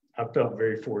 I felt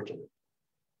very fortunate.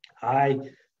 I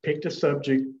picked a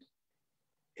subject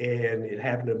and it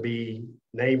happened to be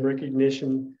name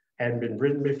recognition, hadn't been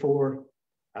written before.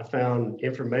 I found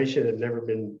information that had never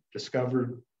been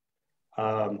discovered.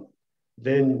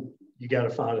 Then you got to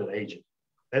find an agent.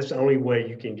 That's the only way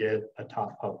you can get a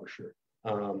top publisher.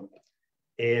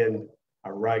 And I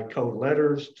write code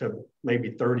letters to maybe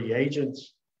 30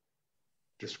 agents,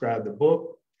 describe the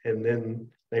book, and then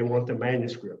they want the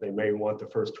manuscript. They may want the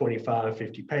first 25,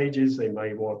 50 pages. They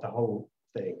may want the whole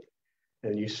thing.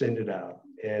 And you send it out.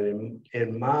 And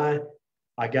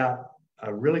I got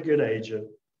a really good agent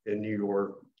in New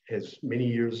York, has many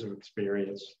years of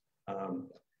experience,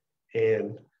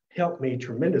 and helped me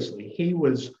tremendously.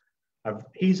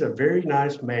 He's a very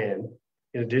nice man,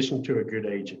 in addition to a good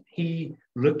agent. He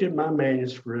looked at my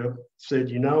manuscript, said,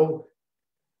 you know,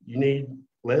 you need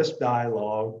less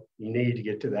dialogue, you need to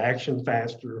get to the action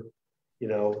faster, you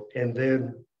know, and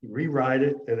then rewrite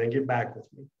it and then get back with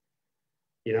me.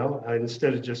 You know,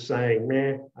 instead of just saying,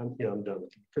 man, I'm done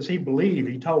with you. Because he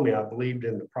told me I believed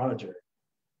in the project.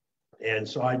 And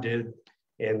so I did.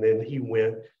 And then he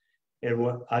went. And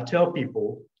what I tell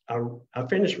people, I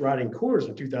finished writing Coors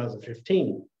in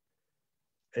 2015.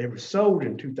 It was sold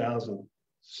in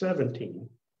 2017.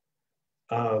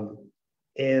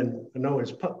 And no,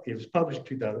 it was published in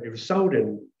 2000. It was sold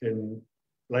in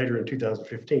later in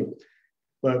 2015.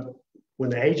 But when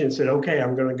the agent said, okay,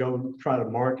 I'm going to go try to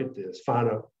market this, find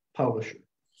a publisher,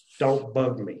 don't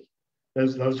bug me.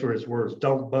 Those were his words,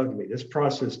 don't bug me. This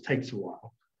process takes a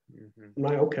while. Mm-hmm. I'm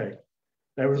like, okay.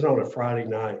 That was on a Friday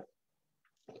night.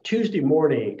 Tuesday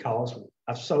morning, he calls me,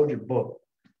 I've sold your book.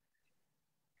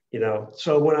 You know,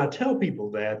 so when I tell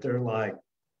people that, they're like,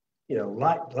 you know,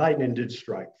 lightning did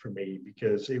strike for me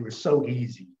because it was so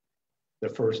easy the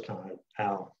first time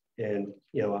out. And,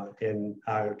 you know, and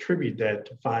I attribute that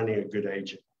to finding a good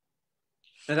agent.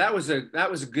 Now that was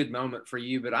a good moment for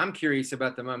you, but I'm curious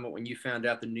about the moment when you found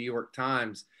out the New York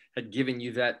Times had given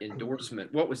you that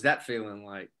endorsement. What was that feeling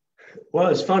like? Well,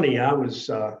 it's funny. I was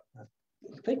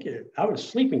I was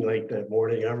sleeping late that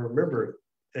morning. I remember it.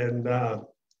 And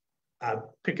I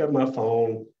pick up my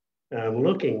phone and I'm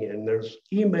looking, and there's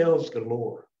emails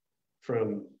galore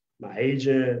from my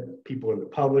agent, people in the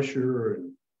publisher,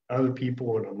 and other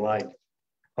people. And I'm like,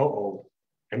 uh-oh,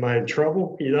 am I in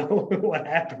trouble? You know, what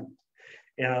happened?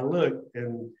 And I look,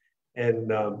 and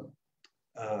the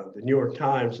New York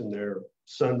Times in their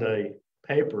Sunday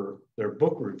paper, their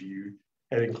book review,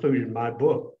 had included my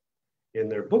book in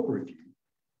their book review.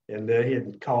 And they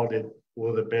had called it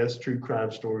one of the best true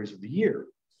crime stories of the year.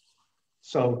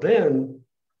 So then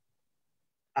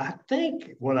I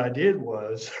think what I did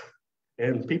was,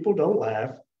 and people don't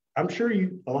laugh, I'm sure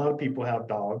a lot of people have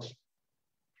dogs.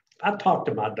 I talk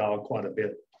to my dog quite a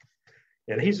bit,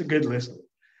 and he's a good listener.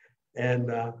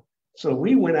 And so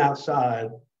we went outside,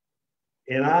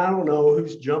 and I don't know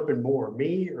who's jumping more,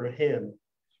 me or him.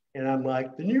 And I'm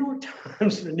like, the New York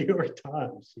Times, the New York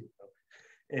Times. You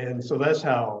know? And so that's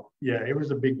how, yeah, it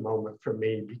was a big moment for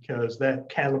me, because that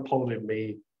catapulted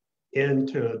me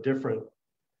into a different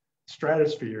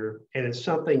stratosphere. And it's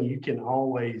something you can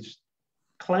always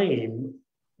claim,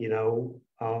 you know,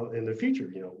 in the future,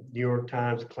 you know, New York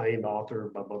Times acclaimed author,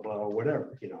 blah, blah, blah, or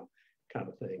whatever, you know, kind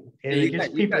of thing. And you it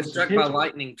gets you got people's struck attention. by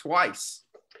lightning twice.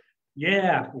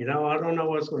 Yeah, you know, I don't know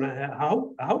what's going to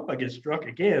happen. I hope I get struck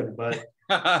again, but,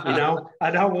 you know,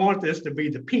 I don't want this to be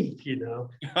the peak, you know.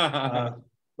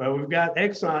 But we've got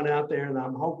Exxon out there, and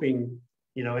I'm hoping,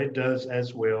 you know, it does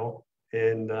as well.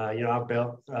 And, you know,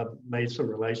 I've made some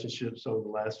relationships over the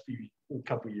last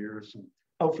couple of years, and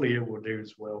hopefully it will do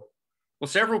as well. Well,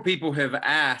 several people have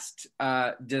asked,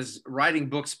 does writing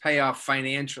books pay off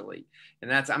financially?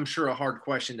 And that's, I'm sure, a hard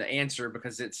question to answer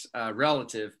because it's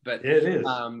relative. But it is.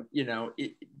 You know,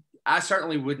 I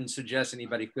certainly wouldn't suggest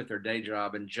anybody quit their day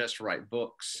job and just write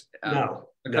books. No,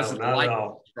 because of the not at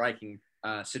all. striking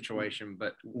situation.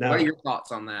 But no. What are your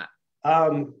thoughts on that?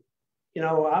 You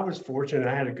know, I was fortunate.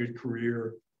 I had a good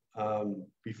career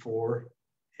before,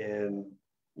 and,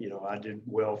 you know, I did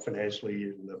well financially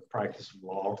in the practice of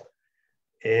law.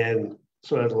 And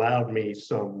so it allowed me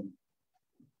some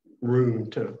room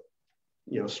to,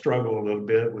 you know, struggle a little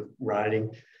bit with writing.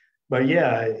 But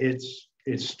yeah, it's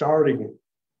starting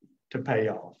to pay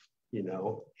off, you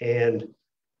know. And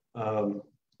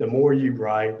the more you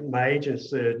write, my agent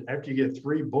said, after you get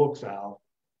 3 books out,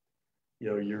 you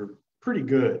know, you're pretty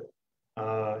good.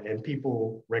 And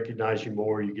people recognize you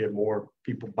more, you get more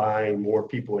people buying, more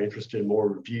people interested, more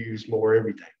reviews, more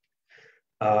everything.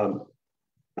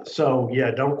 So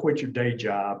yeah, don't quit your day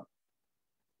job,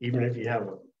 even if you have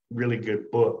a really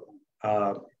good book.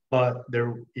 But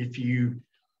if you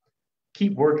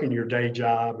keep working your day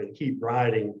job and keep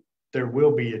writing, there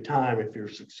will be a time, if you're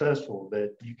successful,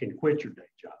 that you can quit your day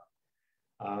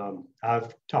job.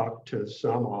 I've talked to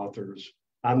some authors.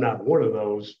 I'm not one of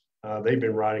those. They've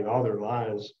been writing all their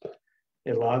lives,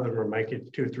 and a lot of them are making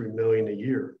 $2 or $3 million a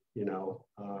year, you know,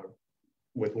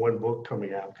 with one book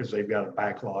coming out, because they've got a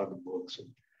backlog of books and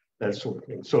that sort of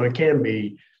thing. So it can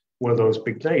be one of those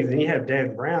big things. And you have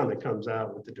Dan Brown that comes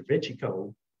out with the Da Vinci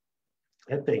Code.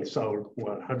 That thing sold,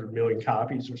 what, 100 million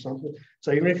copies or something.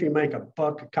 So even if you make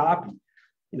 $1 a copy,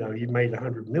 you know, you made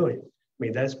 100 million. I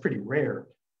mean, that's pretty rare.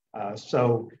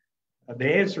 So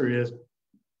the answer is,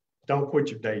 don't quit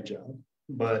your day job.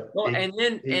 But well, and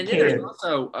then there's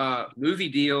also movie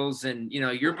deals, and, you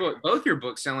know, both your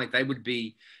books sound like they would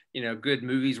be, you know, good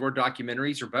movies or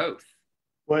documentaries or both.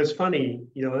 Well, it's funny,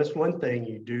 you know, that's one thing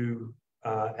you do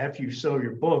after you sell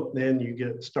your book. Then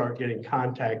you start getting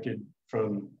contacted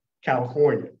from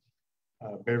California,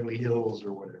 Beverly Hills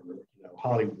or whatever, you know,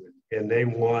 Hollywood, and they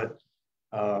want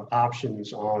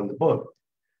options on the book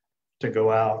to go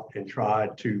out and try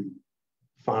to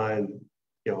find,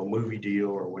 you know, a movie deal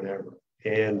or whatever.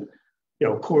 And, you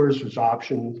know, Coors was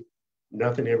optioned.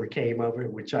 Nothing ever came of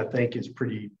it, which I think is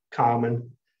pretty common.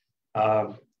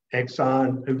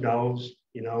 Exxon, who knows,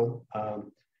 you know.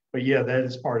 But yeah, that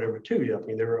is part of it too. I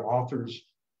mean, there are authors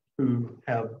who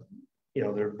have, you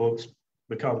know, their books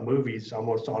become movies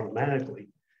almost automatically.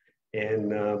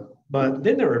 And, but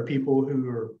then there are people who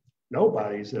are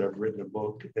nobodies that have written a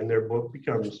book, and their book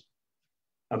becomes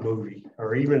a movie,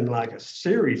 or even like a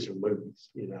series of movies,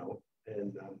 you know.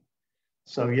 And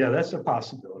so, yeah, that's a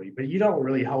possibility, but you don't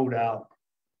really hold out.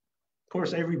 Of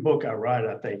course, every book I write,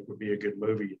 I think, would be a good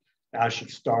movie. I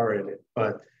should star in it,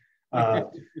 but,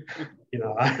 you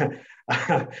know,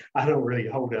 I don't really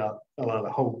hold out a lot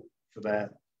of hope for that.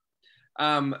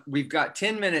 We've got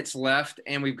 10 minutes left,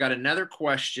 and we've got another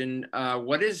question.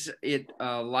 What is it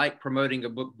like promoting a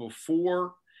book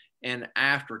before and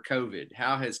after COVID?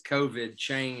 How has COVID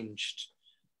changed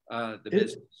the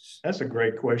business? That's a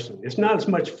great question. It's not as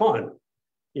much fun.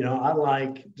 You know, I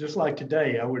like, just like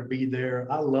today, I would be there.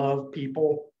 I love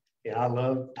people and I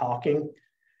love talking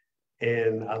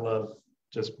and I love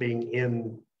just being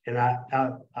in, and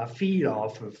I feed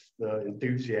off of the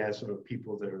enthusiasm of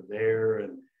people that are there.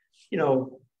 And, you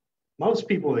know, most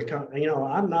people that come, you know,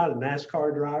 I'm not a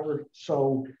NASCAR driver,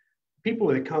 so people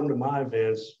that come to my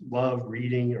events love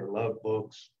reading or love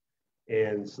books.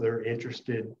 And so they're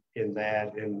interested in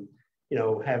that. And, you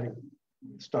know,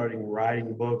 starting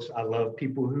writing books, I love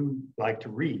people who like to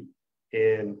read.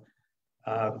 And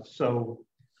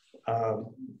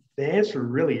the answer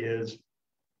really is,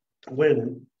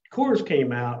 when Coors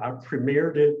came out, I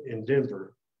premiered it in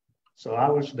Denver. So I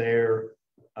was there.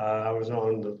 I was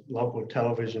on the local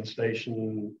television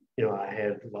station. You know, I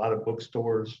had a lot of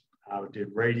bookstores. I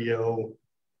did radio.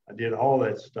 I did all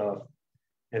that stuff.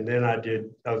 And then I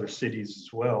did other cities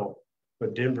as well.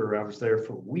 But Denver, I was there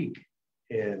for a week.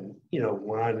 And, you know,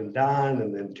 wine and dine,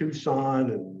 and then Tucson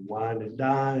and wine and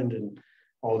dine and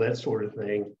all that sort of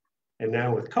thing. And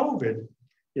now with COVID,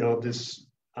 you know, this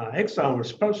Exxon was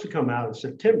supposed to come out in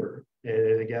September, and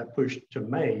it got pushed to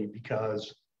May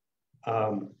because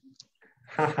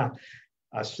I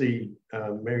see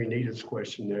Mary Nita's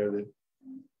question there, that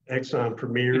Exxon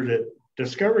premiered at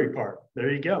Discovery Park. There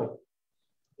you go.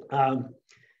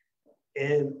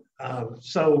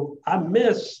 So I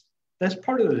miss, that's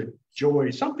part of the joy.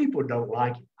 Some people don't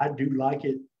like it. I do like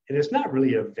it. And it's not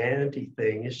really a vanity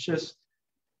thing. It's just,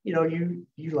 you know, you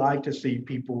like to see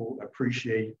people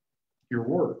appreciate your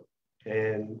work.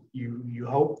 And you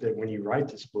hope that when you write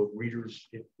this book, readers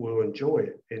will enjoy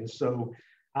it. And so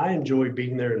I enjoy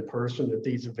being there in person at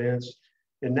these events.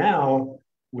 And now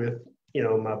with, you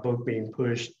know, my book being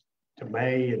pushed to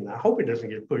May, and I hope it doesn't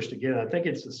get pushed again. I think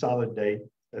it's a solid date.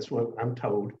 That's what I'm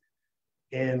told.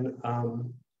 And,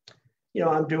 you know,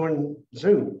 I'm doing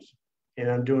Zooms and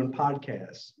I'm doing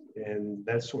podcasts and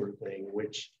that sort of thing,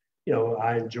 which, you know,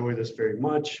 I enjoy this very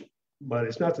much, but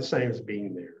it's not the same as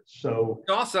being there. So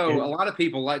also, a lot of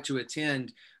people like to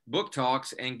attend book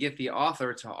talks and get the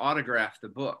author to autograph the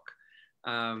book.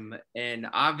 And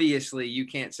obviously you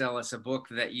can't sell us a book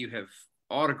that you have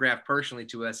autographed personally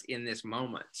to us in this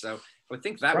moment. So I would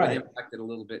think that would impact it a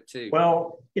little bit too.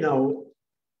 Well, you know,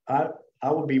 I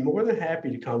would be more than happy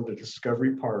to come to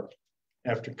Discovery Park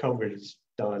after COVID is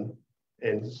done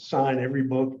and sign every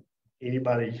book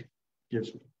anybody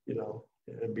gives me. You know,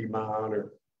 it'd be my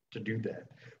honor to do that.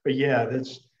 But yeah,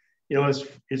 that's, you know,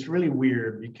 it's really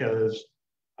weird because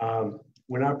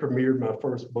when I premiered my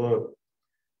first book,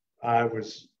 I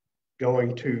was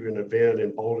going to an event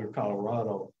in Boulder,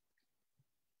 Colorado,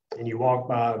 and you walk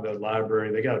by the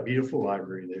library. They got a beautiful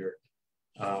library there,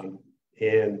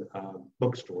 and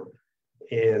bookstore,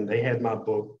 and they had my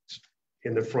books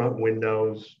in the front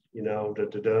windows, you know,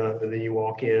 and then you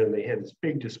walk in and they had this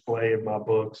big display of my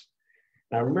books.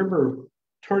 And I remember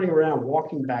turning around,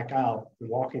 walking back out and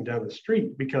walking down the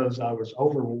street because I was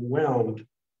overwhelmed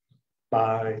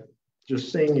by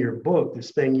just seeing your book,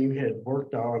 this thing you had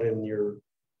worked on in your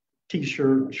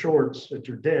t-shirt and shorts at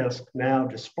your desk, now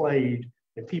displayed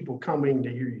and people coming to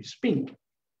hear you speak.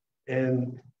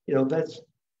 And, you know, that's,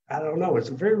 I don't know, it's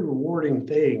a very rewarding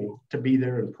thing to be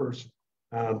there in person.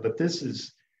 But this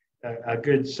is a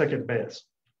good second best.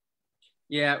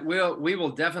 Yeah, we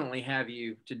will definitely have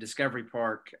you to Discovery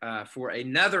Park for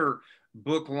another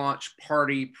book launch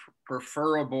party,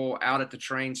 preferable out at the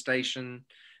train station.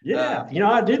 Yeah, you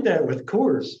know, I did that with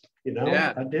Coors. You know,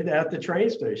 yeah. I did that at the train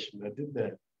station. I did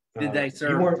that. Did they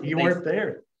serve? You weren't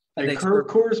there. They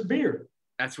Coors beer.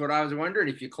 That's what I was wondering.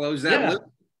 If you close that loop,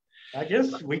 I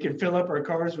guess we can fill up our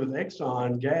cars with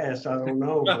Exxon gas. I don't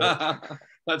know. But...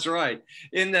 That's right.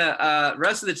 In the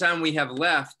rest of the time we have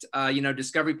left, you know,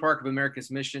 Discovery Park of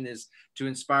America's mission is to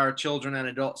inspire children and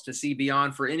adults to see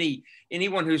beyond. For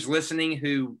anyone who's listening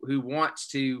who wants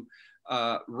to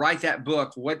write that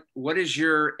book, what is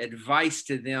your advice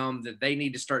to them that they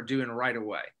need to start doing right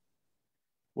away?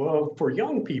 Well, for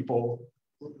young people,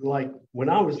 like when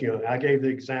I was young, I gave the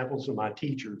examples of my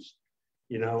teachers,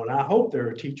 you know, and I hope there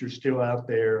are teachers still out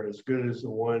there as good as the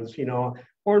ones, you know,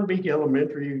 Hornbeak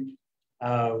Elementary,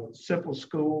 simple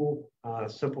school,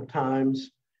 simple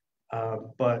times,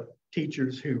 but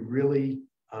teachers who really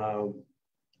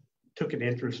took an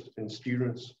interest in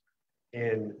students.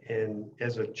 And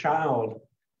as a child,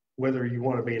 whether you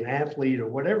want to be an athlete or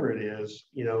whatever it is,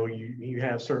 you know, you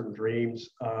have certain dreams.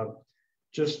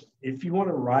 Just if you want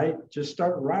to write, just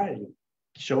start writing.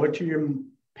 Show it to your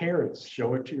parents,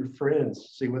 show it to your friends,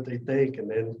 see what they think, and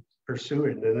then pursue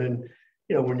it. And then,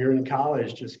 you know, when you're in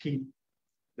college, just keep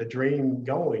the dream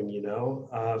going, you know.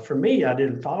 For me, I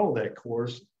didn't follow that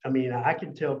course. I mean, I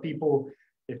can tell people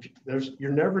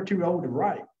you're never too old to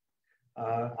write.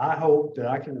 I hope that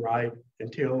I can write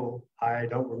until I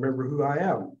don't remember who I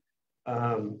am.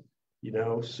 You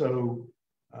know, so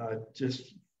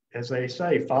just as they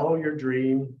say, follow your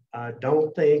dream.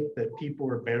 Don't think that people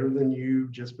are better than you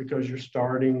just because you're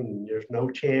starting. And there's no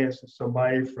chance that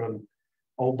somebody from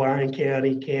O'Brien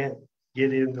County can't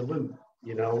get in the loop,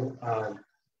 you know.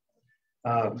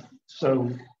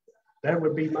 So that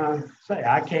would be my say.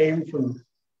 I came from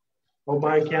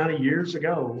O'Brien County years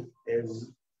ago, and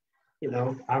you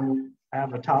know, I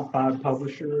have a top 5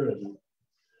 publisher,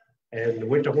 and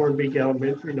went to Hornbeak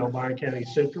Elementary in O'Brien County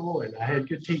Central, and I had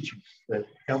good teachers that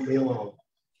helped me along.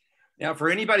 Now, for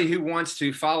anybody who wants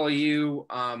to follow you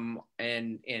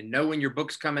and know when your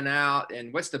book's coming out,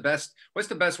 and what's the best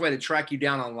way to track you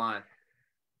down online?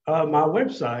 My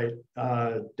website,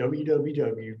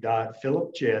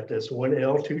 www.philipjett, that's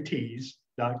 1L 2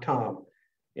 T's.com.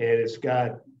 And it's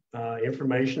got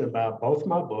information about both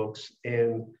my books.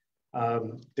 And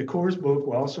the course book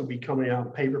will also be coming out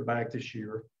in paperback this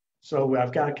year. So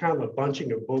I've got kind of a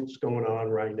bunching of books going on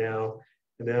right now.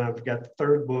 And then I've got the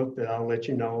 3rd book that I'll let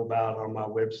you know about on my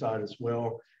website as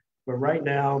well. But right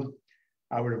now,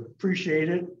 I would appreciate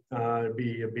it. It'd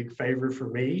be a big favor for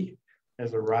me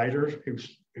as a writer who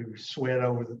sweat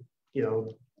over the, you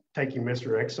know, taking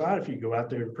Mr. Exxon. If you go out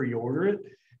there and pre-order it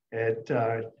at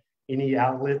any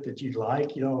outlet that you'd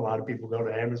like. You know, a lot of people go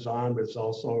to Amazon, but it's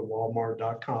also at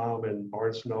Walmart.com and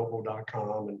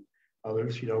BarnesandNoble.com and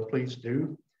others. You know, please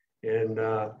do. And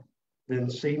then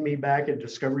see me back at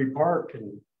Discovery Park,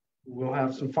 and we'll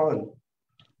have some fun.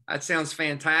 That sounds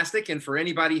fantastic. And for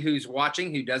anybody who's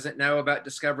watching who doesn't know about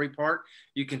Discovery Park,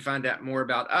 you can find out more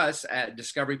about us at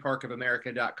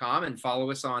discoveryparkofamerica.com and follow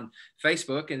us on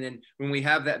Facebook. And then when we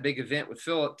have that big event with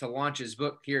Philip to launch his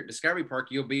book here at Discovery Park,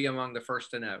 you'll be among the first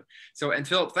to know. So, and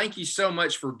Philip, thank you so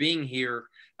much for being here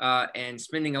and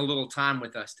spending a little time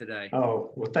with us today.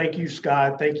 Oh, well, thank you,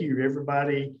 Scott. Thank you,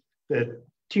 everybody that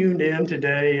tuned in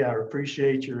today. I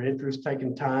appreciate your interest,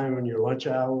 taking time on your lunch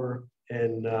hour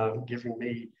and giving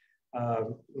me,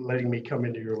 letting me come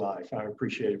into your life. I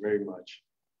appreciate it very much.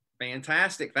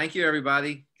 Fantastic. Thank you,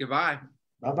 everybody. Goodbye.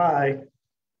 Bye-bye.